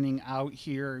evening out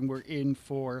here, and we're in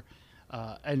for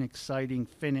an exciting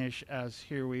finish as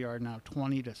here we are now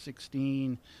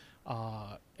 20-16.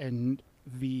 And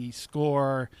the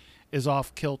score is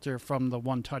off kilter from the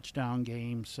one touchdown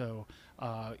game. So,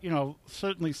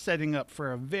 certainly setting up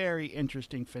for a very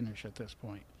interesting finish at this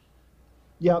point.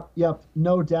 Yep,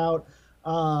 no doubt.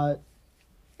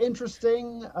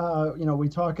 Interesting. We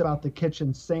talk about the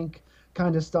kitchen sink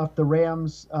kind of stuff. The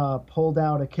Rams pulled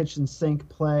out a kitchen sink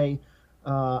play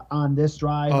on this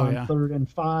drive on 3rd and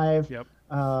 5. Yep.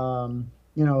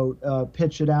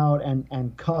 Pitch it out,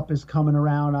 and Kupp is coming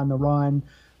around on the run,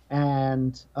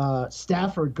 and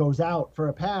Stafford goes out for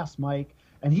a pass, Mike,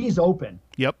 and he's open.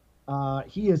 Yep.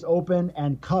 He is open,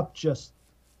 and Kupp just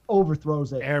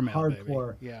overthrows it Airmail,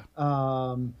 hardcore. baby.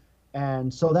 Yeah.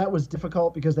 And so that was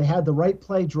difficult because they had the right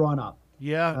play drawn up.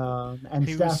 Yeah. And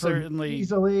he Stafford was certainly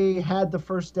easily had the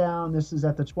first down. This is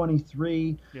at the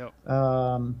 23. Yep.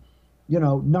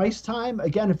 Nice time.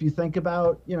 Again, if you think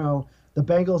about, the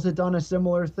Bengals had done a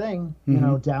similar thing,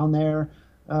 down there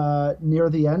near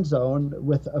the end zone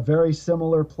with a very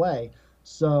similar play.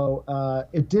 So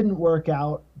it didn't work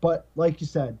out. But like you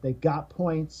said, they got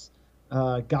points,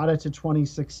 got it to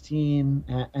 2016,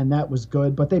 and that was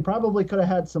good. But they probably could have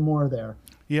had some more there.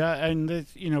 Yeah, and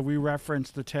this, we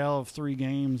referenced the tale of 3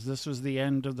 games. This was the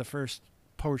end of the first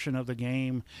portion of the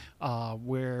game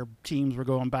where teams were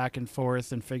going back and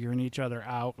forth and figuring each other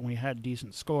out, and we had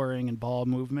decent scoring and ball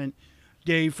movement.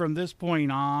 Dave, from this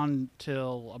point on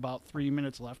till about 3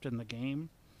 minutes left in the game,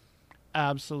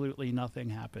 absolutely nothing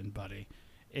happened, buddy.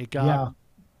 It got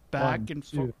back 1, and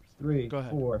 2, forth. 3, Go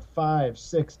ahead. 4, 5,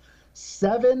 6,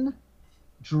 7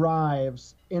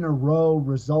 drives in a row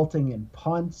resulting in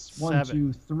punts. 1,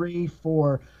 2, 3,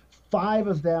 4, 5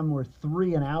 of them were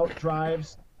 3-and-out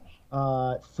drives.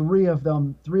 3 of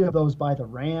those by the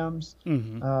Rams.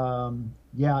 Mm-hmm.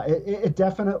 It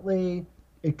definitely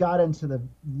got into the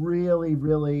really,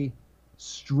 really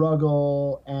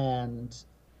struggle, and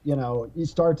you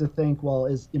start to think, well,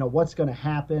 what's going to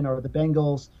happen? Or the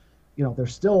Bengals, they're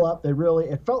still up.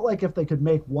 It felt like if they could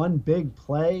make one big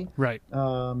play, Right,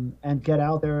 and get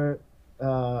out there,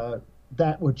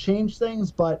 that would change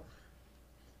things. But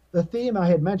the theme I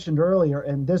had mentioned earlier,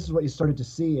 and this is what you started to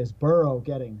see, is Burrow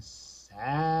getting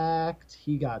sacked.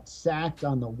 He got sacked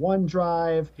on the one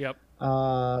drive. Yep.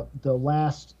 The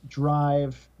last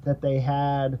drive that they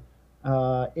had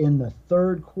in the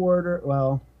third quarter,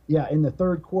 in the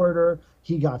third quarter,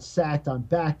 he got sacked on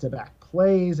back-to-back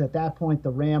plays. At that point, the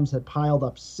Rams had piled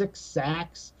up 6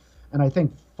 sacks, and I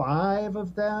think 5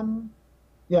 of them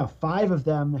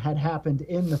had happened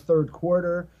in the third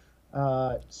quarter.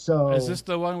 So is this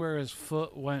the one where his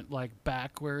foot went like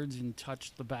backwards and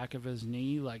touched the back of his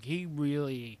knee? Like he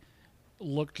really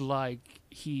looked like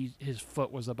his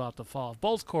foot was about to fall.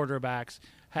 Both quarterbacks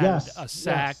had Yes, a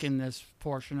sack yes, in this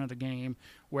portion of the game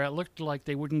where it looked like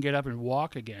they wouldn't get up and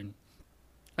walk again.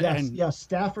 yes, And yes.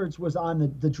 Stafford's was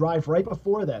on the drive right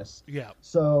before this. yeah,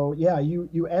 So yeah,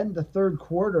 you end the third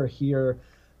quarter here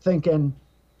thinking,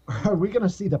 are we going to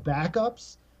see the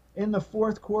backups in the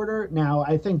fourth quarter? Now,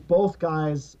 I think both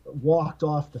guys walked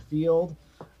off the field.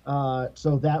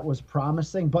 So that was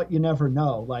promising, but you never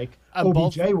know. Like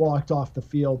both OBJ walked off the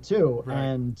field too, right.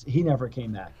 and he never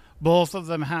came back. Both of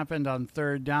them happened on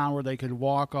third down where they could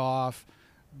walk off.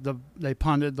 They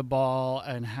punted the ball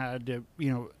and had to,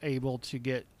 able to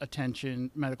get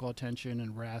medical attention,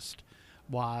 and rest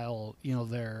while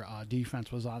their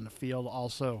defense was on the field.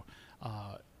 Also,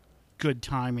 good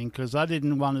timing because I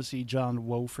didn't want to see John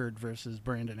Wolford versus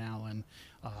Brandon Allen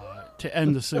to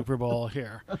end the Super Bowl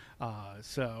here.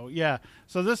 So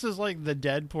this is like the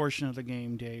dead portion of the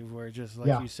game, Dave, where just like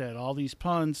Yeah. you said, all these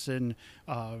punts and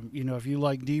if you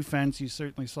like defense, you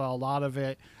certainly saw a lot of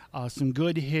it. Some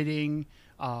good hitting.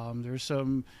 There's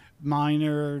some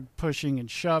minor pushing and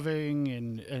shoving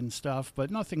and stuff, but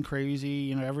nothing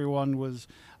crazy. Everyone was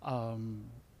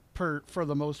for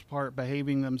the most part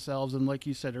behaving themselves, and like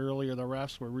you said earlier, the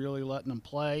refs were really letting them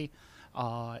play,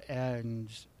 and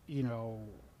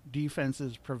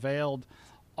defenses prevailed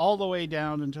all the way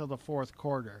down until the fourth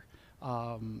quarter,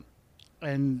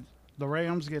 and the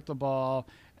Rams get the ball.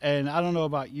 And I don't know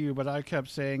about you, but I kept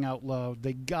saying out loud,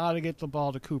 they got to get the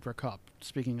ball to Cooper Kupp.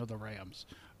 Speaking of the Rams,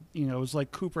 it was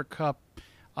like Cooper Kupp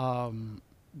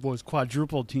was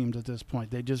quadruple teamed at this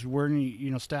point. They just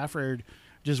weren't. Stafford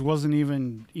just wasn't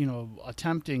even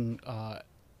attempting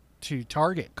to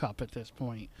target Kupp at this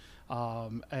point.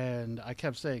 And I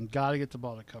kept saying, got to get the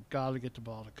ball to Kupp, got to get the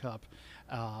ball to Kupp.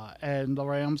 And the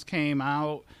Rams came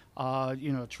out,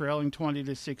 trailing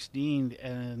 20-16,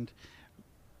 and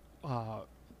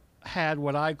had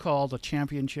what I call the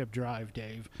championship drive,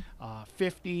 Dave.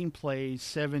 15 plays,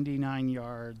 79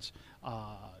 yards,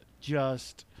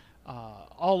 just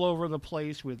all over the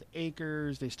place with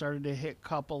Akers. They started to hit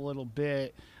Kupp a little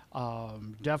bit.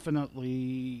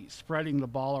 Definitely spreading the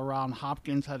ball around.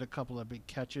 Hopkins had a couple of big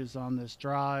catches on this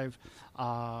drive.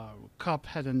 Kupp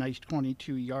had a nice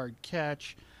 22-yard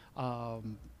catch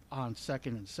on 2nd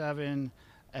and 7.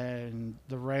 And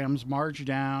the Rams march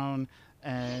down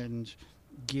and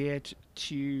get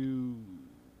to,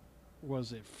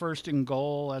 was it first and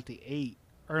goal at the 8?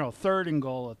 Or no, third and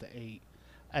goal at the 8.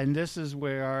 And this is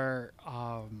where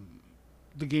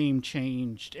the game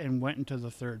changed and went into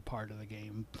the third part of the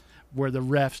game, where the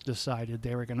refs decided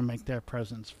they were going to make their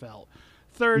presence felt.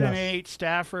 Third and 8,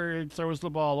 Stafford throws the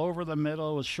ball over the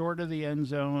middle, was short of the end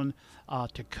zone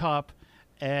to Kupp,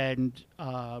 and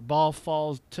ball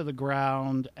falls to the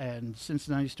ground, and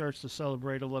Cincinnati starts to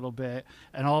celebrate a little bit,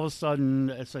 and all of a sudden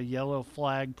it's a yellow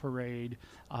flag parade,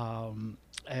 and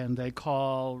they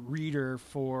call Reeder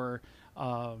for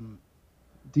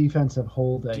Defensive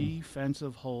holding.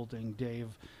 Defensive holding,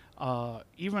 Dave.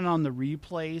 Even on the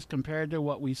replays, compared to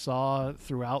what we saw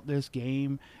throughout this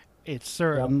game, it's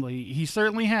certainly he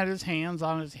certainly had his hands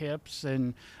on his hips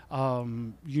and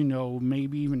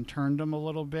maybe even turned them a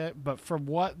little bit. But for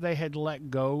what they had let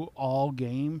go all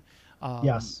game,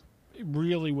 Yes. it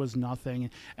really was nothing.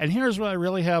 And here's what I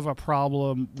really have a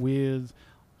problem with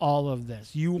all of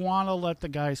this. You want to let the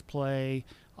guys play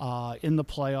in the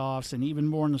playoffs and even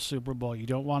more in the Super Bowl. You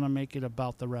don't want to make it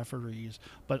about the referees.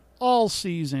 But all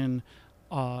season,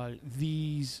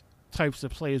 these types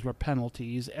of plays were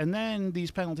penalties. And then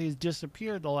these penalties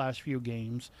disappeared the last few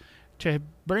games. To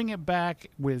bring it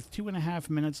back with 2.5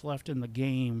 minutes left in the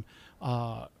game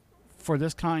for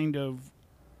this kind of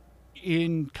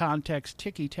in-context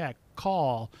ticky-tack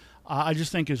call, I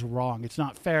just think is wrong. It's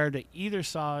not fair to either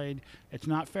side. It's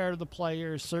not fair to the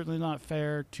players. Certainly not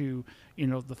fair to,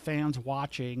 the fans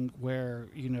watching, where,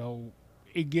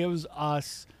 it gives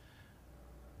us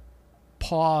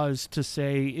pause to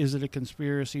say, is it a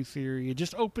conspiracy theory? It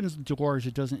just opens doors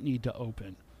it doesn't need to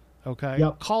open. Okay?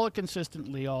 Yep. Call it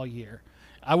consistently all year.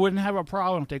 I wouldn't have a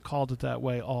problem if they called it that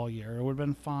way all year. It would have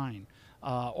been fine.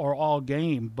 Or all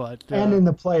game, but... and in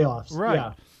the playoffs. Right.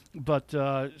 Yeah. But,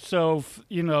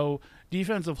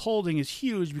 defensive holding is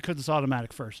huge because it's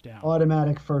automatic first down.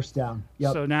 Automatic first down.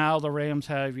 Yep. So now the Rams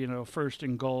have, first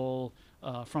and goal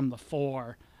from the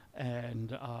 4.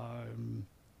 And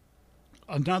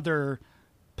another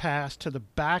pass to the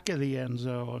back of the end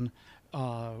zone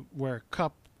where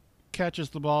Kupp catches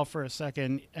the ball for a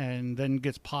second and then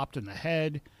gets popped in the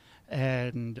head.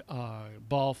 And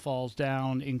ball falls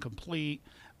down incomplete.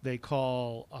 They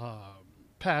call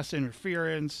pass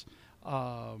interference,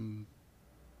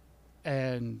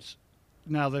 and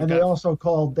Now they've And got they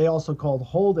also called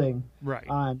holding right,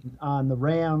 on the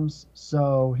Rams.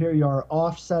 So here you are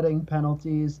offsetting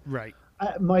penalties. right,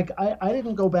 Mike, I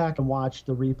didn't go back and watch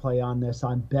the replay on this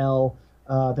on Bell.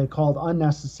 They called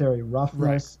unnecessary right,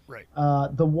 roughness. right.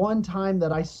 The one time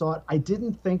that I saw it, I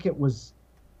didn't think it was.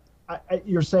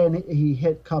 You're saying he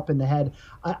hit Cup in the head.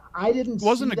 I didn't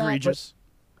Wasn't see that, but egregious.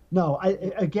 no.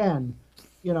 Again,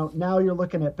 now you're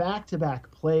looking at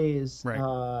back-to-back plays.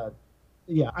 Right.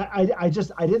 Yeah, I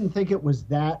didn't think it was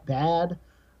that bad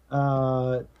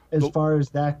as But far as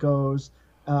that goes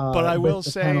I will with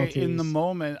the say, in the penalties.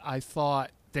 moment, I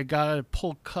thought they got to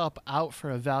pull Cup out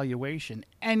for evaluation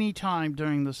anytime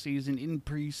during the season, in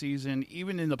preseason,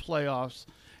 even in the playoffs.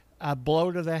 A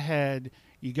blow to the head,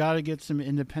 you got to get some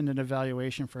independent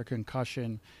evaluation for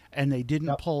concussion, and they didn't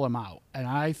Yep, pull him out. And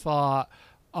I thought,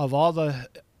 of all the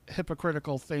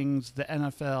hypocritical things the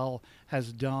NFL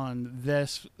has done,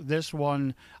 this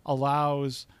one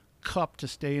allows Cup to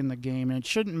stay in the game, and it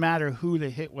shouldn't matter who the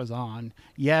hit was on.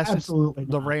 Yes, it's absolutely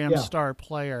the not. Rams Yeah, star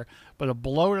player, but a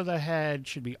blow to the head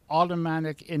should be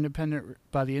automatic, independent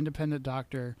by the independent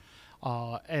doctor,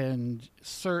 and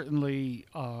certainly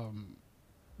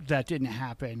that didn't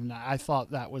happen. I thought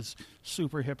that was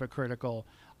super hypocritical.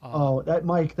 oh, that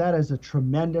Mike, that is a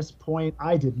tremendous point.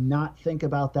 I did not think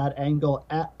about that angle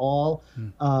at all.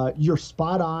 Mm. You're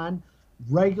spot on.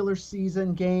 Regular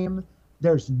season game,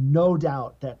 there's no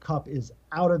doubt that Cup is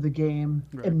out of the game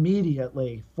Right.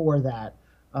 immediately for that.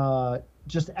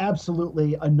 Just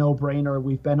absolutely a no-brainer.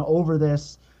 We've been over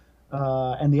this,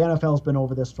 and the NFL's been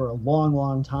over this for a long,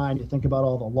 long time. You think about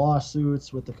all the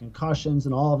lawsuits with the concussions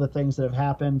and all of the things that have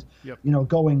happened, Yep.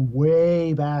 going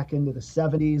way back into the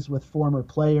 70s with former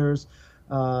players.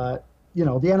 The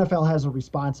NFL has a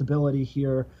responsibility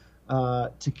here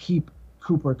to keep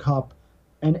Cooper Cup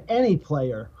and any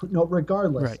player,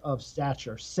 regardless Right. of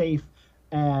stature, safe.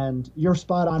 And you're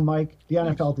spot on, Mike. The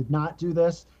Thanks. NFL did not do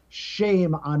this.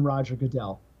 Shame on Roger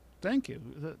Goodell. Thank you.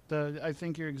 I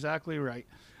think you're exactly right.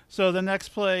 So the next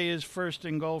play is first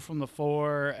and goal from the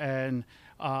 4, and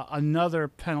another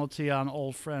penalty on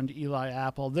old friend Eli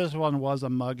Apple. This one was a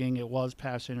mugging. It was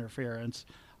pass interference.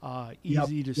 Yep,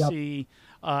 Easy to yep. see.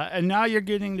 And now you're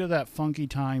getting to that funky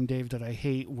time, Dave, that I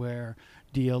hate, where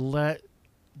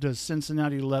does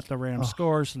Cincinnati let the Rams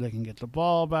score so they can get the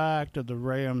ball back? Do the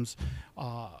Rams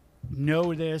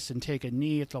know this and take a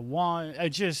knee at the one?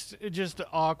 It's just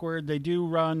awkward. They do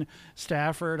run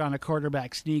Stafford on a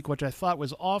quarterback sneak, which I thought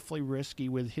was awfully risky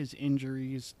with his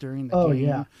injuries during the Oh game.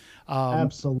 yeah,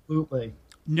 absolutely.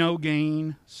 No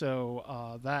gain, so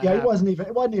that Yeah, happened.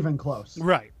 it wasn't even close.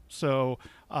 Right. So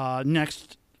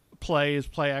next play is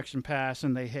play action pass,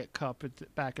 and they hit Cup at the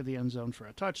back of the end zone for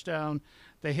a touchdown.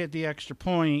 They hit the extra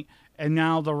point, and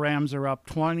now the Rams are up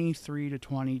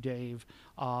 23-20, Dave.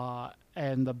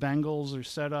 And the Bengals are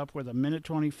set up with a minute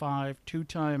 25, 2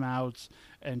 timeouts,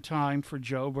 and time for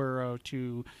Joe Burrow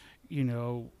to,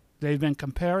 they've been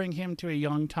comparing him to a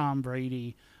young Tom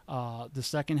Brady the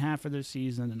second half of the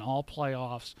season and all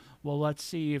playoffs. Well, let's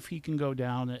see if he can go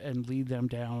down and lead them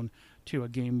down to a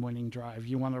game-winning drive.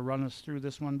 You want to run us through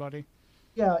this one, buddy?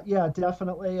 Yeah,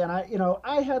 definitely. And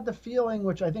I had the feeling,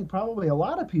 which I think probably a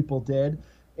lot of people did,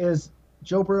 is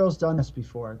Joe Burrow's done this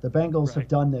before. The Bengals Right. have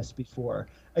done this before.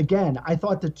 Again, I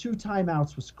thought the 2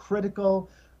 timeouts was critical.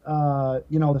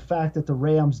 The fact that the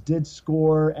Rams did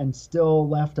score and still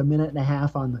left a minute and a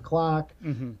half on the clock.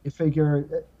 Mm-hmm. You figure,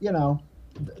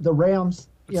 the Rams,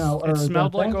 or It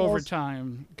smelled the like Bengals,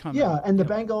 overtime coming. yeah, and the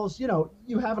Yep. Bengals,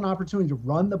 you have an opportunity to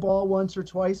run the ball once or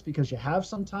twice because you have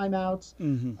some timeouts.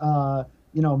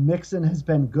 Mm-hmm. Mixon has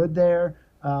been good there.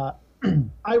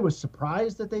 I was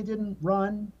surprised that they didn't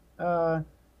run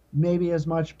maybe as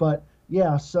much, but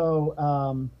yeah.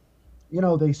 So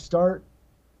they start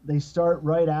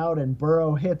right out, and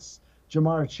Burrow hits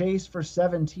Jamar Chase for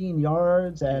 17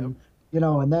 yards, and Yep.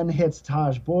 and then hits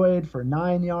Taj Boyd for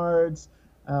 9 yards.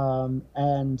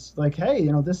 And like, hey,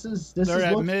 this They're is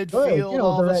at looking midfield good.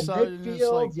 all of They're a at sudden. It's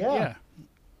midfield, like, yeah.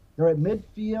 They're at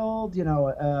midfield.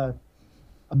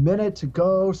 A minute to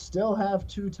go, still have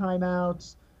 2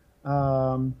 timeouts.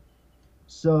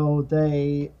 So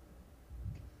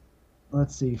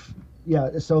let's see.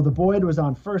 Yeah, so the Boyd was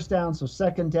on first down, so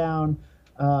second down,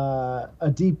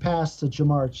 a deep pass to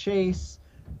Jamar Chase,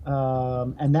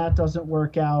 and that doesn't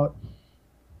work out.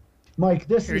 Mike,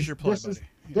 Here's your play, buddy.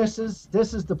 this is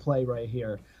the play right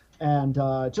here. And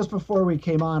just before we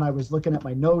came on, I was looking at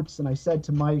my notes, and I said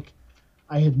to Mike,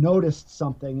 I had noticed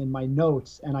something in my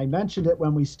notes, and I mentioned it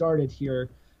when we started here.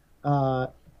 The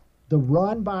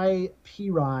run by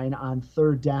Pirine on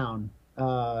third down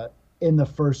in the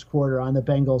first quarter on the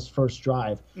Bengals' first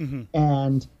drive. Mm-hmm.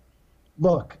 And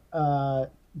Look,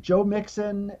 Joe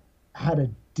Mixon had a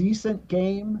decent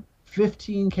game,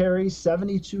 15 carries,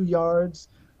 72 yards,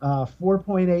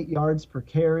 4.8 yards per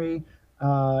carry.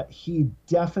 He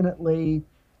definitely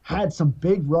had some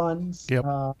big runs Yep.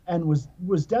 and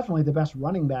was definitely the best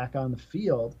running back on the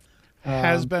field.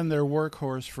 Has Um, been their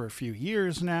workhorse for a few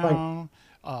years right, now.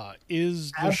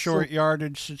 Is the short absolutely.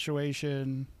 yardage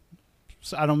situation.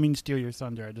 So I don't mean to steal your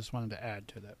thunder. I just wanted to add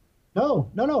to that. No,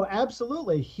 no, no,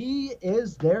 absolutely. He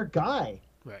is their guy.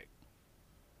 Right.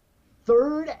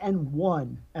 3rd and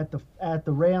 1 at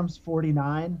the Rams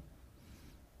 49,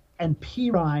 and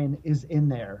Pirine is in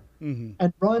there Mm-hmm.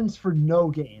 and runs for no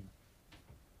gain.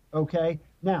 Okay,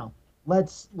 now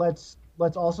let's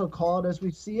also call it as we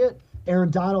see it.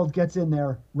 Aaron Donald gets in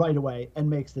there right away and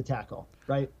makes the tackle,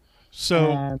 right?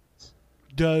 So And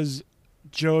does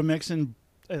Joe Mixon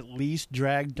at least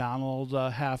drag Donald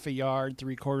half a yard,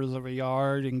 3/4 of a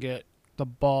yard, and get the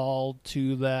ball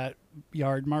to that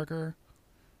yard marker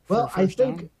for a well, I first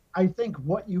think down? I think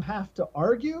what you have to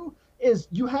argue is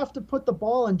you have to put the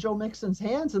ball in Joe Mixon's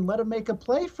hands and let him make a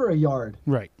play for a yard.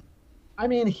 Right. I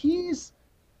mean, he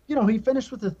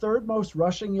finished with the third most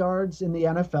rushing yards in the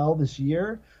NFL this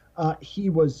year.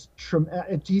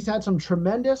 He's had some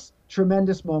tremendous,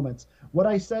 tremendous moments. What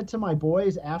I said to my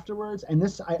boys afterwards, and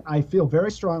this I feel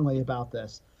very strongly about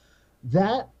this,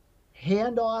 that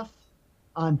handoff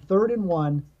on 3rd and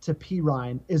 1 to P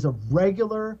Ryan is a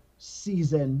regular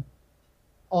season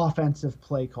offensive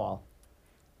play call,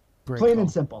 Great plain and call.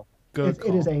 simple. Good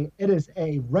call. It is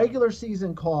a regular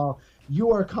season call.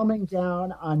 You are coming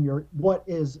down on your what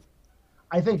is,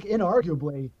 I think,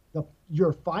 inarguably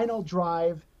your final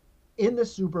drive in the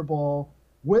Super Bowl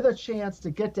with a chance to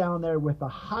get down there with the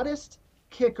hottest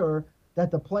kicker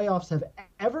that the playoffs have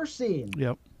ever seen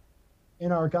Yep.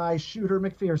 in our guy Shooter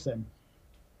McPherson,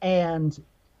 and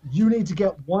you need to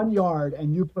get 1 yard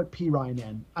and you put P Ryan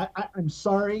in. I'm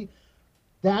sorry,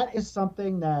 that is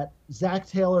something that Zach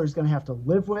Taylor is going to have to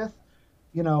live with.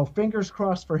 Fingers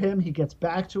crossed for him. He gets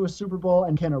back to a Super Bowl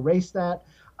and can erase that.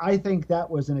 I think that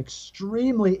was an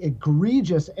extremely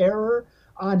egregious error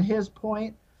on his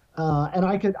point. And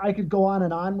I could go on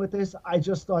and on with this. I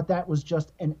just thought that was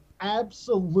just an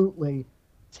absolutely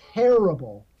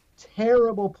terrible,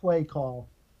 terrible play call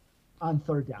on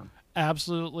 3rd down.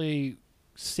 Absolutely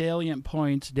salient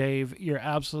points, Dave. You're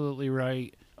absolutely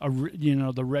right.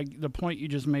 The point you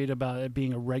just made about it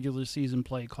being a regular season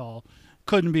play call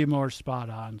couldn't be more spot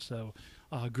on. So,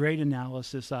 great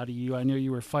analysis out of you. I know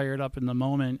you were fired up in the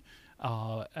moment,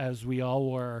 as we all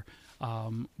were.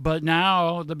 But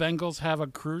now the Bengals have a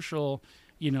crucial,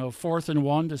 4th and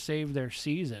 1 to save their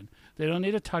season. They don't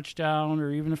need a touchdown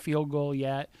or even a field goal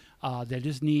yet. They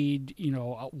just need,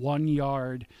 1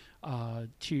 yard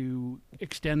to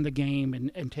extend the game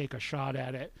and take a shot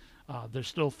at it. There's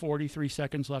still 43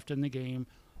 seconds left in the game.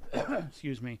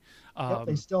 Excuse me. Yep,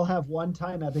 they still have one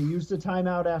timeout. They used a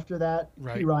timeout after that P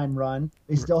Right. Ryan run.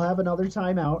 They still have another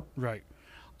timeout. Right.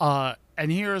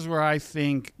 And here's where I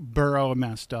think Burrow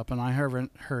messed up, and I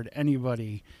haven't heard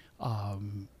anybody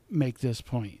make this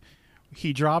point.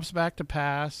 He drops back to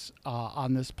pass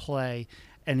on this play,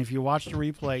 and if you watch the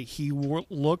replay, he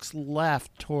looks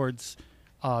left towards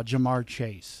Jamar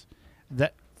Chase.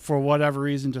 That for whatever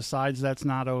reason decides that's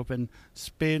not open,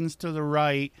 spins to the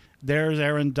right. There's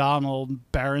Aaron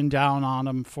Donald bearing down on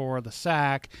him for the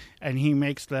sack, and he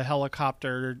makes the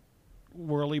helicopter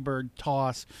whirlybird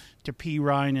toss to P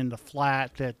Ryan in the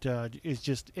flat that is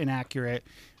just inaccurate,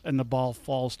 and the ball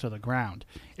falls to the ground.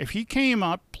 If he came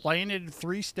up, planted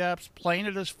 3 steps,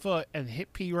 planted his foot, and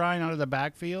hit P Ryan out of the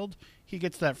backfield, he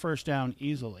gets that first down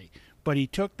easily. But he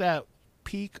took that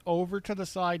peek over to the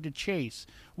side to Chase,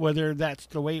 whether that's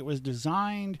the way it was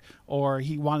designed or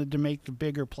he wanted to make the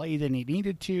bigger play than he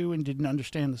needed to and didn't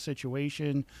understand the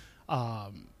situation.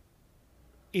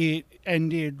 It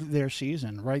ended their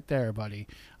season right there, buddy.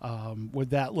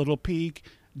 With that little peek,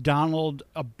 Donald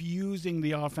abusing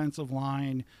the offensive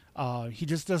line. He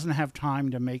just doesn't have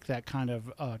time to make that kind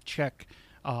of check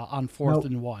on fourth Nope.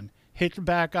 and one. Hit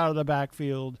back out of the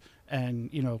backfield and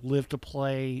live to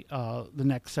play the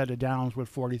next set of downs with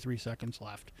 43 seconds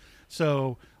left.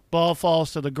 So ball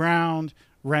falls to the ground.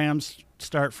 Rams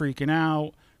start freaking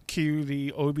out. Cue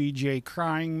the OBJ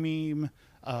crying meme.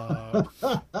 And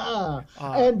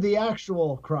the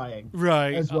actual crying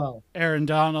Right. as well. Aaron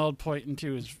Donald pointing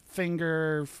to his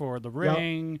finger for the Yep.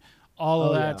 ring, all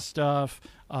of Oh that yeah. stuff.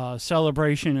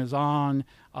 Celebration is on,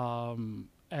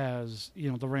 as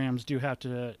the Rams do have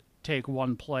to take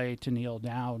one play to kneel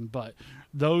down, but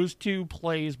those 2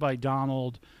 plays by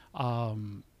Donald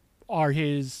are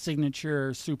his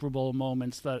signature Super Bowl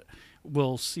moments that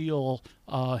will seal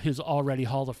his already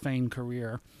Hall of Fame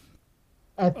career.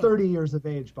 At 30 years of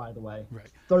age, by the way.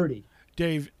 Right. 30.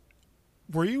 Dave,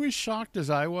 were you as shocked as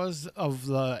I was of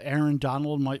the Aaron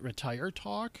Donald might retire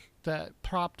talk that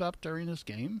propped up during this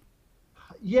game?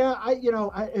 Yeah,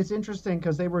 it's interesting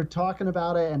because they were talking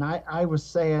about it, and I was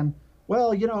saying,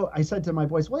 well, I said to my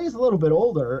boys, well, he's a little bit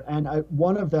older, and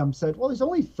one of them said, well, he's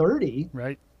only 30.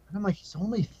 Right. And I'm like, he's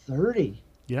only 30.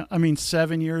 Yeah, I mean,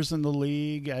 7 years in the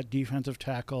league at defensive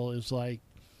tackle is like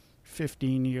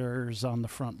 15 years on the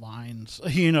front lines.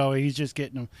 He's just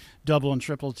getting them double and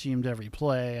triple teamed every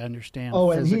play. I understand.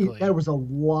 Oh, physically. and there was a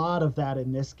lot of that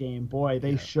in this game. Boy,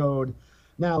 they showed.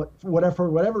 Now, for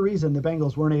whatever reason, the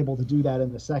Bengals weren't able to do that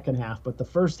in the second half, but the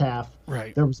first half,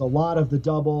 right, there was a lot of the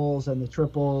doubles and the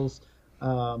triples.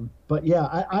 But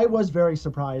yeah, I was very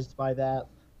surprised by that.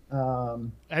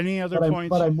 Any other points?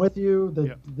 But I'm with you.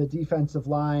 The defensive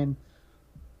line,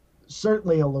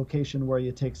 certainly a location where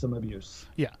you take some abuse.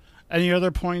 Yeah. Any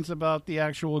other points about the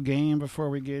actual game before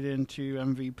we get into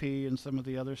MVP and some of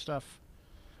the other stuff?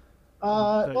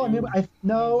 I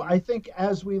think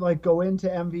as we go into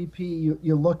MVP,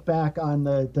 you look back on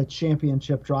the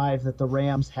championship drive that the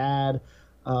Rams had,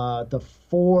 the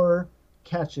 4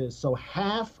 catches. So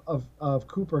half of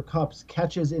Cooper Kupp's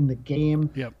catches in the game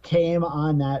came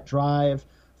on that drive.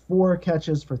 4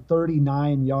 catches for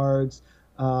 39 yards.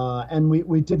 And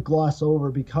we did gloss over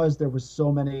because there was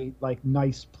so many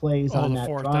nice plays on that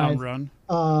drive. The 4th down run.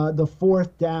 The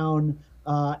 4th down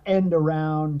end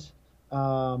around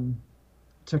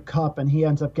to Kupp, and he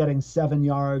ends up getting 7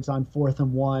 yards on 4th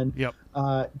and 1. Yep.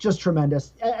 Just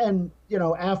tremendous. And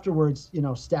afterwards,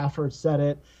 Stafford said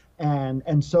it,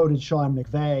 and so did Sean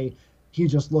McVay. He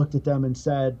just looked at them and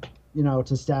said,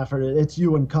 to Stafford, it's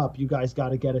you and Kupp. You guys got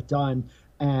to get it done.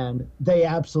 And they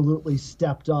absolutely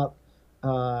stepped up.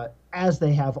 As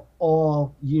they have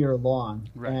all year long.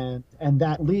 Right. And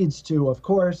that leads to, of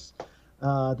course,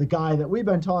 the guy that we've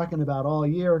been talking about all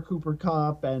year, Cooper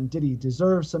Kupp. And did he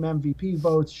deserve some MVP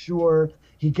votes? Sure.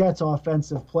 He gets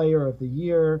Offensive Player of the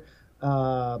Year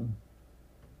and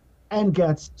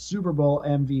gets Super Bowl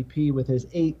MVP with his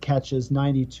 8 catches,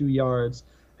 92 yards,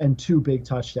 and 2 big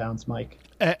touchdowns, Mike.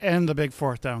 And the big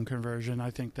 4th down conversion.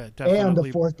 I think that definitely and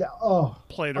the 4th down.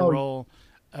 Played a role.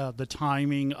 The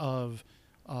timing of,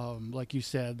 like you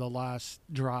said, the last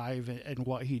drive and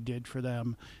what he did for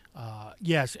them.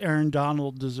 Yes, Aaron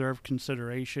Donald deserved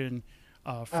consideration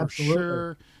for Absolutely.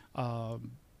 sure.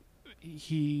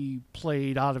 He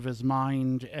played out of his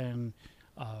mind and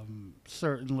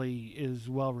certainly is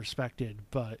well respected.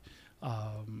 But,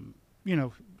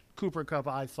 Cooper Kupp,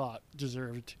 I thought,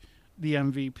 deserved the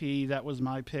MVP. That was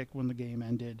my pick when the game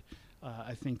ended.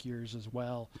 I think yours as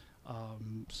well.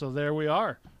 So there we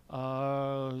are.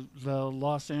 The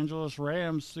Los Angeles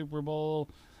Rams Super Bowl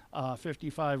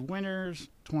 55 winners,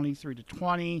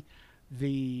 23-20.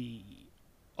 The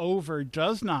over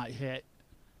does not hit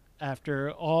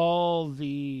after all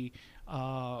the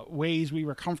ways we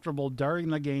were comfortable during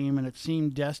the game, and it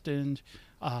seemed destined.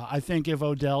 I think if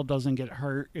Odell doesn't get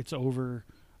hurt, it's over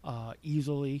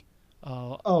easily.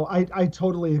 I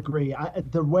totally agree.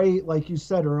 The way, like you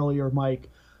said earlier, Mike,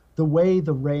 the way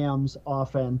the Rams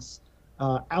offense,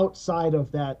 outside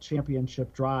of that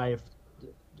championship drive,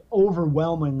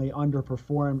 overwhelmingly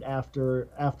underperformed after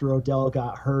Odell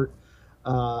got hurt.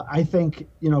 I think,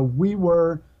 we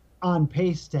were on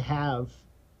pace to have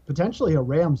potentially a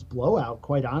Rams blowout,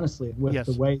 quite honestly, with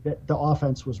the way that the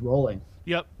offense was rolling.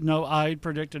 Yep. No, I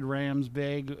predicted Rams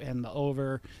big and the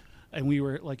over, and we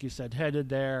were, like you said, headed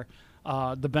there.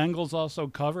 The Bengals also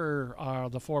cover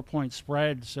the 4-point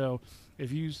spread, so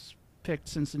if you picked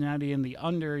Cincinnati in the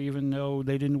under, even though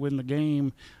they didn't win the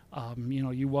game,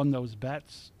 you won those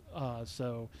bets.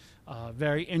 So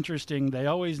very interesting. They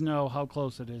always know how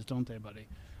close it is, don't they, buddy?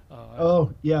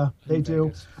 Yeah, they do.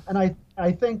 Vegas. And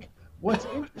I think what's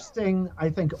interesting,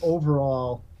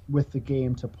 overall with the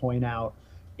game to point out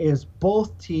is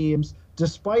both teams,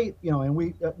 despite, and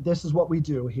we this is what we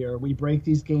do here. We break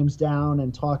these games down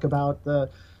and talk about the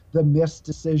missed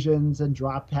decisions and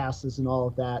drop passes and all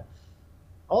of that.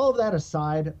 All of that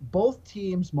aside, both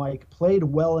teams, Mike, played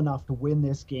well enough to win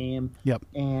this game. Yep.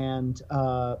 And,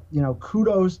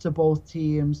 kudos to both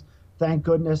teams. Thank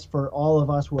goodness for all of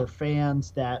us who are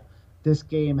fans that this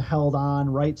game held on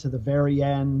right to the very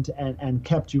end and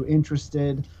kept you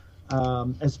interested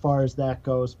as far as that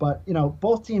goes. But,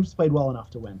 both teams played well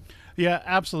enough to win. Yeah,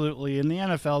 absolutely. And the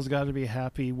NFL's got to be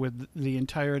happy with the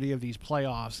entirety of these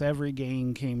playoffs. Every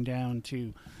game came down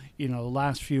to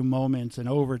last few moments and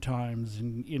overtimes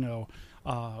and,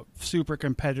 super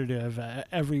competitive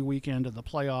every weekend of the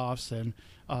playoffs and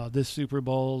this Super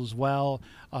Bowl as well.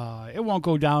 It won't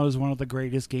go down as one of the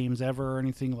greatest games ever or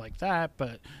anything like that,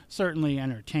 but certainly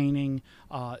entertaining.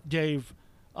 Dave,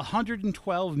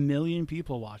 112 million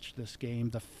people watched this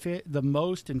game, the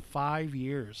most in 5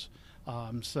 years.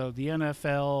 So the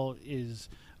NFL is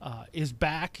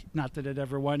back. Not that it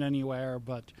ever went anywhere,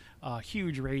 but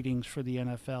huge ratings for the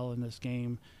NFL in this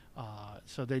game.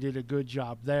 So they did a good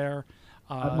job there.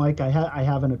 Mike, I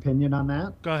have an opinion on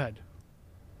that. Go ahead.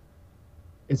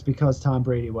 It's because Tom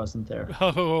Brady wasn't there.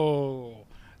 Oh,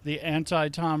 the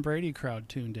anti-Tom Brady crowd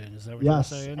tuned in. Is that what you're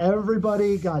saying? Yes,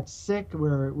 everybody got sick.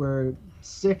 We're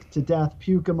sick to death.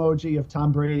 Puke emoji of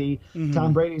Tom Brady. Mm-hmm.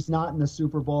 Tom Brady's not in the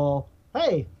Super Bowl.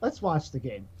 Hey, let's watch the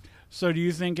game. So do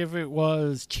you think if it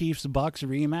was Chiefs-Bucks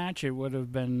rematch, it would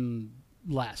have been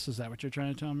less? Is that what you're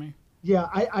trying to tell me? Yeah,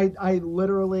 I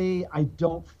literally, I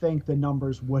don't think the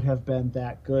numbers would have been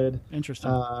that good.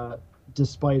 Interesting.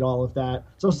 Despite all of that.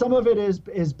 So some of it is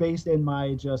based in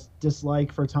my just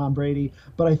dislike for Tom Brady,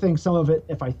 but I think some of it,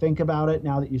 if I think about it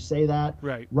now that you say that,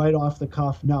 right off the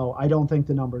cuff, no, I don't think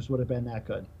the numbers would have been that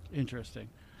good. Interesting.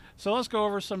 So let's go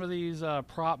over some of these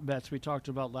prop bets we talked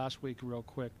about last week real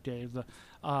quick, Dave. The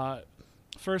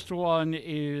first one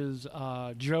is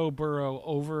Joe Burrow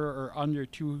over or under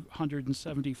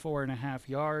 274.5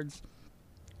 yards.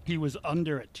 He was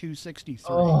under at 263.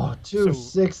 Oh,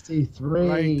 263. So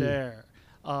right there.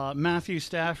 Matthew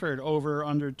Stafford over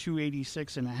under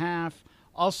 286.5.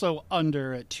 Also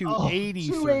under at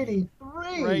 283.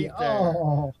 283. Right there.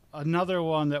 Oh. Another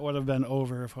one that would have been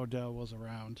over if Odell was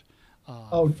around.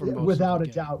 Without a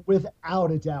doubt.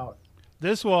 Without a doubt.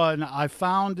 This one, I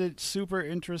found it super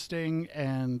interesting,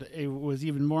 and it was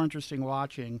even more interesting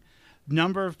watching.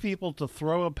 Number of people to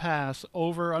throw a pass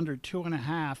over under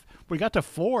 2.5. We got to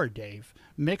 4, Dave.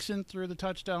 Mixon threw the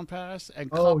touchdown pass and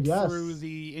Kupp threw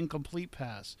the incomplete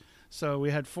pass. So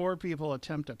we had 4 people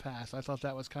attempt a pass. I thought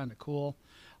that was kind of cool.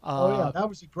 That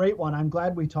was a great one. I'm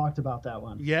glad we talked about that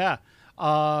one. Yeah.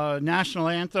 National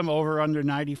anthem over under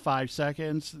 95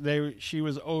 seconds. She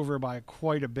was over by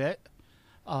quite a bit.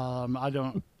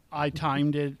 I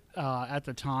timed it at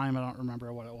the time. I don't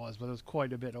remember what it was, but it was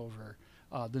quite a bit over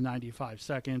the 95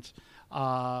 seconds.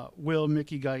 Will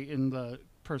Mickey Guyton, the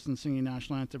person singing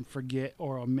national anthem, forget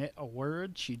or omit a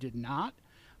word? She did not.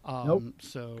 Nope.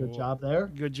 So good job there.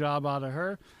 Good job out of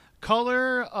her.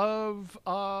 Color of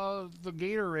the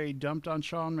Gatorade dumped on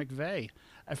Sean McVay.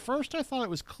 At first, I thought it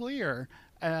was clear.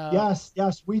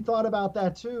 Yes, we thought about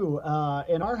that too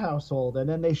in our household, and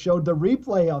then they showed the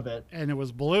replay of it, and it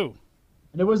was blue.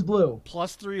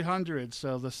 Plus 300,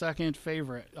 so the second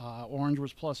favorite. Orange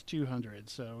was plus 200.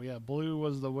 So, yeah, blue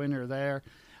was the winner there.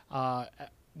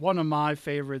 One of my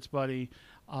favorites, buddy,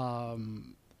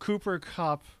 Cooper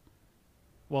Kupp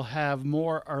will have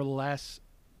more or less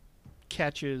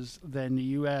catches than the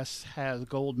U.S. has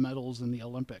gold medals in the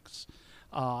Olympics.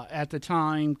 At the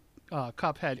time,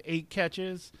 Kupp had 8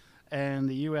 catches, and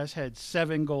the U.S. had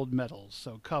 7 gold medals.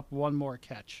 So Kupp one more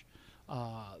catch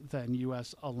than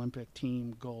U.S. Olympic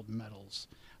team gold medals.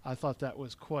 I thought that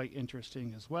was quite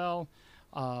interesting as well.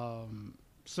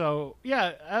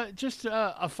 Just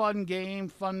a fun game,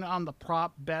 fun on the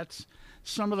prop bets.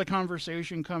 Some of the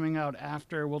conversation coming out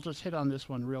after, we'll just hit on this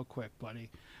one real quick, buddy.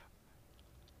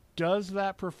 Does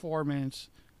that performance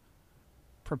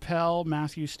propel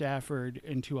Matthew Stafford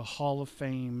into a Hall of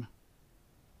Fame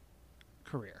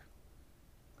career?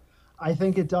 I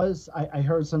think it does. I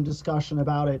heard some discussion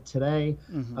about it today.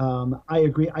 Mm-hmm. I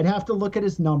agree. I'd have to look at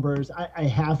his numbers. I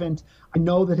haven't. I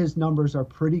know that his numbers are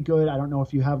pretty good. I don't know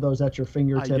if you have those at your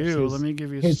fingertips. I do. Let me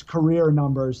give you his career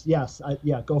numbers. Yes.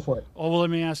 Go for it. Oh, well,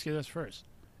 let me ask you this first.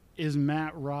 Is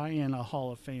Matt Ryan a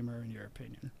Hall of Famer in your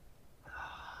opinion?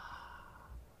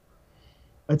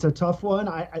 It's a tough one.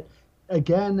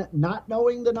 Again, not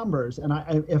knowing the numbers, and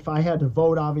if I had to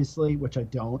vote, obviously, which I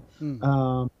don't,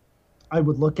 I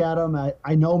would look at him.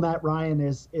 I know Matt Ryan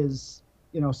is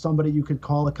somebody you could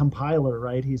call a compiler,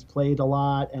 right? He's played a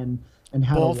lot and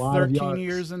had both a lot of yards. 13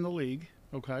 years in the league.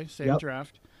 Okay, same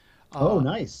draft.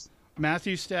 Nice.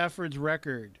 Matthew Stafford's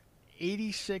record: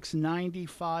 86,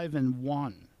 95, and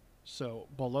 1, so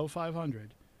below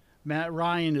 500. Matt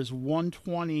Ryan is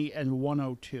 120 and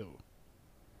 102.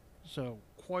 So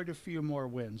quite a few more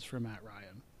wins for Matt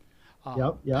Ryan.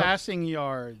 Passing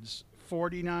yards,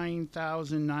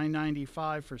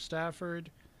 49,995 for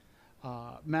Stafford.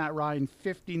 Matt Ryan,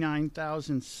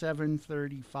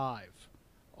 59,735.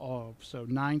 So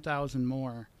 9,000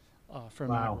 more for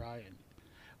Matt Ryan.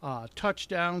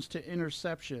 Touchdowns to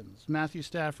interceptions. Matthew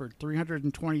Stafford,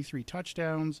 323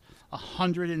 touchdowns,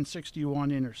 161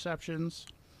 interceptions.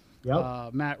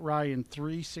 Yep. Matt Ryan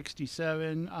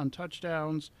 367 on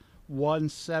touchdowns,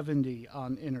 170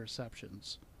 on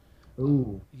interceptions.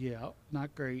 Ooh. Yeah,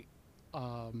 not great.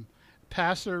 Um,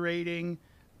 Passer rating,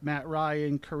 Matt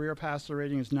Ryan career passer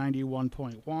rating is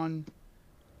 91.1.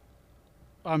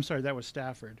 I'm sorry, that was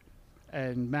Stafford.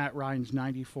 And Matt Ryan's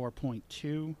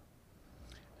 94.2.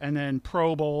 And then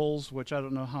Pro Bowls, which I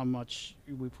don't know how much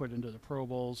we put into the Pro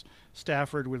Bowls.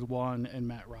 Stafford with 1 and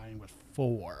Matt Ryan with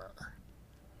 4.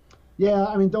 Yeah,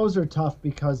 I mean those are tough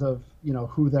because of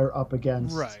who they're up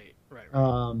against. Right.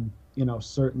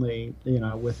 Certainly,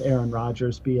 with Aaron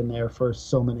Rodgers being there for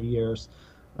so many years,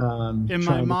 In my trying to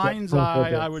get mind's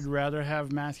eye, I would prohibits. rather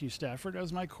have Matthew Stafford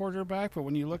as my quarterback. But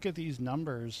when you look at these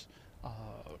numbers, uh,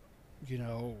 you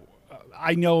know,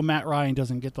 I know Matt Ryan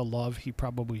doesn't get the love he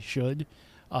probably should,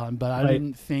 but I Right.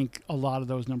 didn't think a lot of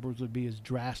those numbers would be as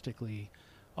drastically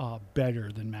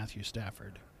better than Matthew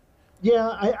Stafford. Yeah,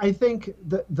 I think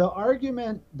the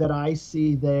argument that I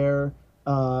see there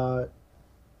uh,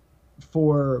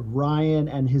 for Ryan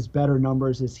and his better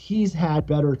numbers is he's had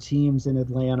better teams in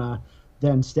Atlanta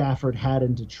than Stafford had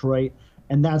in Detroit.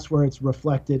 And that's where it's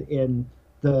reflected in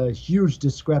the huge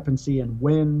discrepancy in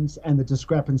wins and the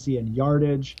discrepancy in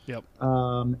yardage Yep.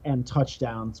 and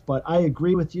touchdowns. But I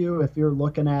agree with you if you're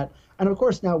looking at, and of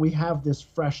course, now we have this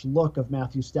fresh look of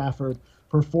Matthew Stafford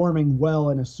performing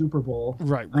well in a Super Bowl.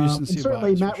 Right. And Recency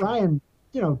certainly bias for Matt sure. Ryan,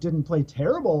 didn't play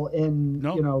terrible in,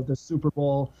 No. the Super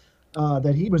Bowl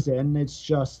that he was in. It's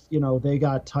just they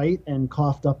got tight and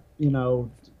coughed up you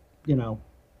know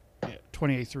Yeah.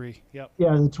 28-3. Yep.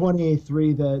 yeah, the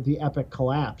 28-3, the epic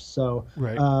collapse. So,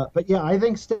 Right. but yeah, I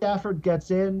think Stafford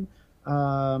gets in. He's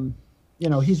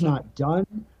So not done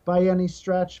by any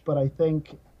stretch, but I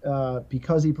think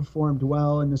because he performed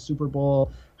well in the Super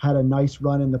Bowl, had a nice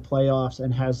run in the playoffs,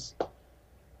 and has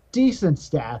decent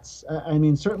stats. I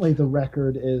mean, certainly the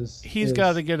record is he's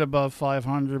got to get above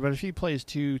 500, but if he plays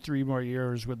 2, 3 more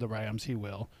years with the Rams, he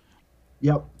will.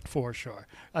 Yep. For sure.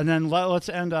 And then let's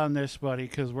end on this, buddy,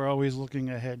 because we're always looking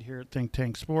ahead here at Think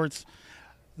Tank Sports.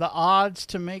 The odds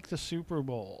to make the Super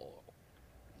Bowl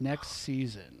next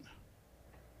season.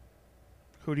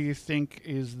 Who do you think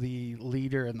is the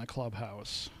leader in the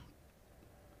clubhouse?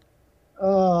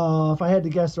 Oh, if I had to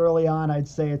guess early on, I'd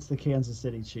say it's the Kansas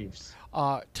City Chiefs.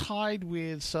 Tied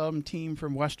with some team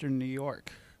from Western New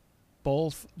York.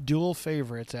 Both dual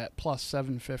favorites at plus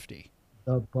 750.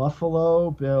 The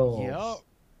Buffalo Bills.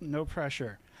 Yep. No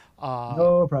pressure.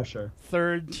 No pressure.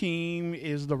 Third team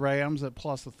is the Rams at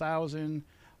plus 1,000.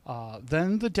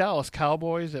 Then the Dallas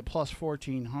Cowboys at plus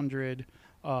 1,400.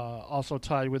 Also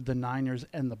tied with the Niners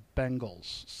and the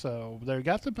Bengals. So they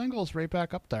got the Bengals right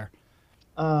back up there.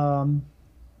 Um,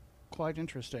 Quite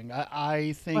interesting.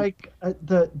 I think. like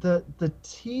the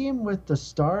team with the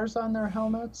stars on their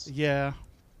helmets. Yeah.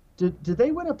 Did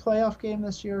they win a playoff game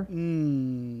this year?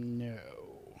 No.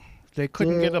 They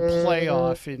couldn't get a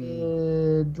playoff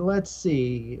in. Let's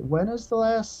see. When is the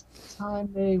last time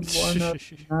they won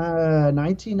a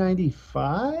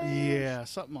 1995? Yeah,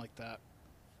 something like that.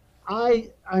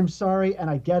 I'm sorry, and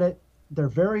I get it. They're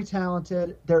very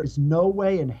talented. There is no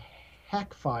way in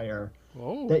heckfire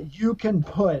Oh, that you can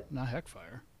put not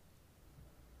Heckfire.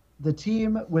 the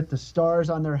team with the stars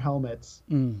on their helmets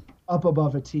Mm. up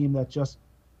above a team that just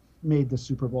made the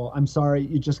Super Bowl. I'm sorry,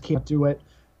 you just can't do it.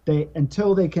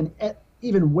 Until they can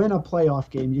even win a playoff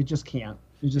game, you just can't.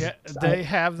 You just Yeah, they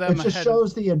have them it just ahead.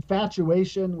 shows the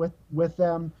infatuation with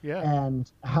them Yeah. and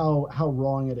how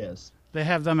wrong it is. They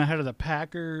have them ahead of the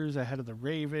Packers, ahead of the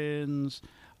Ravens.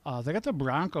 They got the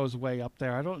Broncos way up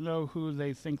there. I don't know who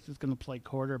they think is going to play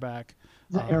quarterback,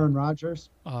 Is it Aaron Rodgers?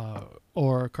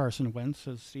 or Carson Wentz,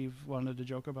 as Steve wanted to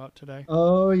joke about today.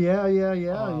 Oh yeah,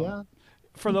 Um, yeah.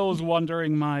 For those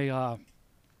wondering, my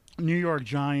New York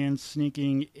Giants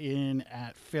sneaking in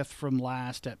at fifth from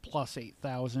last at plus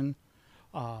 8,000.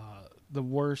 The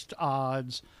worst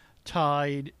odds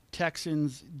tied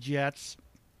Texans, Jets,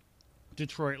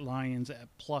 Detroit Lions at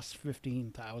plus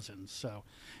 15,000. So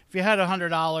if you had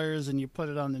 $100 and you put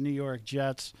it on the New York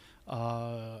Jets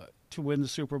to win the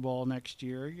Super Bowl next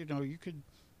year, you could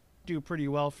do pretty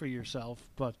well for yourself,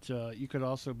 but you could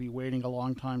also be waiting a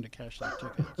long time to cash that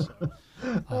ticket. So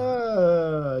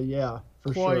Yeah,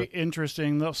 for quite sure.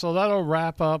 interesting. So that'll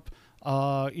wrap up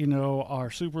our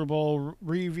Super Bowl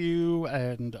review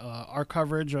and our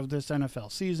coverage of this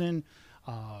NFL season.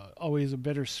 Always a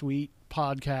bittersweet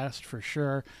podcast for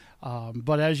sure.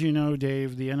 But as you know,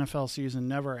 Dave, the NFL season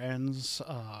never ends.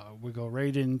 We go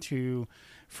right into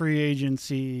free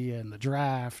agency and the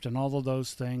draft and all of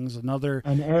those things. And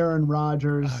Aaron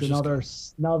Rodgers,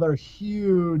 just- another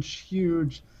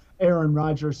huge Aaron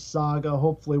Rodgers saga.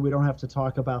 Hopefully, we don't have to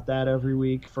talk about that every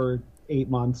week for 8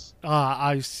 months.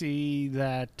 I see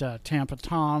that Tampa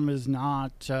Tom is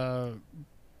not.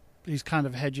 He's kind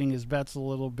of hedging his bets a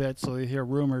little bit, so you hear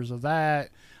rumors of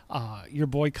that. Your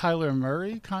boy Kyler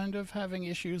Murray kind of having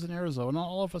issues in Arizona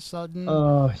all of a sudden.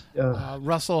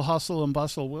 Russell Hustle and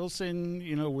Bustle Wilson,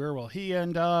 where will he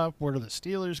end up? What are the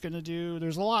Steelers going to do?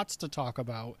 There's lots to talk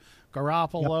about.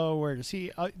 Garoppolo, where does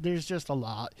he? There's just a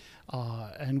lot,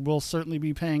 and we'll certainly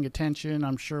be paying attention.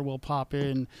 I'm sure we'll pop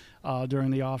in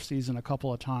during the offseason a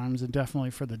couple of times, and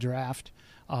definitely for the draft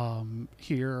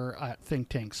here at Think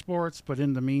Tank Sports. But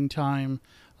in the meantime,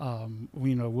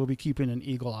 we'll be keeping an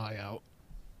eagle eye out.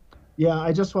 Yeah,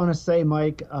 I just want to say,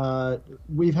 Mike,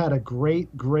 we've had a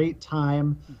great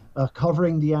time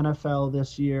covering the NFL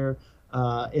this year.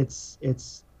 It's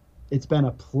been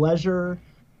a pleasure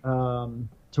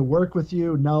to work with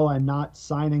you. No, I'm not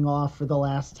signing off for the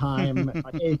last time,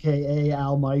 aka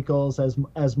Al Michaels,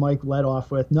 as Mike led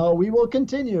off with. No, we will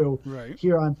continue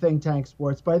here on Think Tank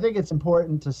Sports. But I think it's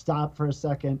important to stop for a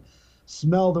second,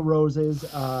 smell the roses.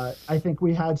 I think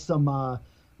we had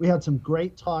some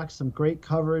great talks, some great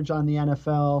coverage on the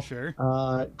NFL. Sure.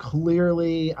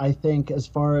 Clearly, I think as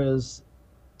far as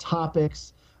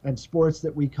topics and sports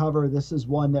that we cover, this is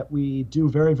one that we do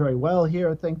very, very well here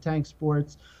at Think Tank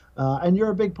Sports. And you're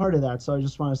a big part of that. So I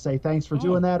just want to say thanks for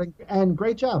doing that. And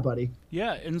great job, buddy.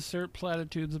 Yeah, insert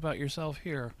platitudes about yourself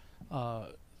here.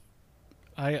 I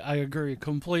agree.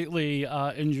 Completely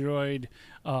enjoyed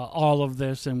all of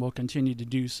this and will continue to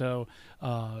do so.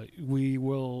 We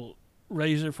will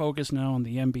razor focus now on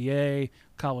the NBA,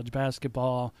 college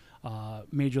basketball,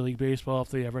 Major League Baseball if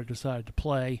they ever decide to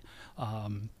play,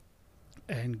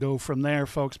 and go from there,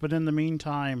 folks. But in the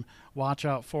meantime, watch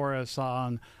out for us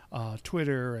on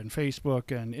Twitter and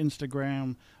Facebook and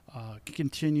Instagram.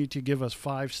 Continue to give us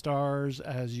 5 stars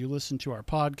as you listen to our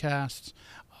podcasts.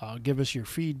 Give us your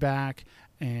feedback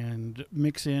and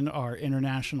mix in our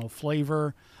international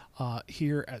flavor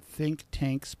here at Think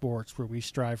Tank Sports, where we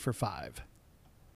strive for 5.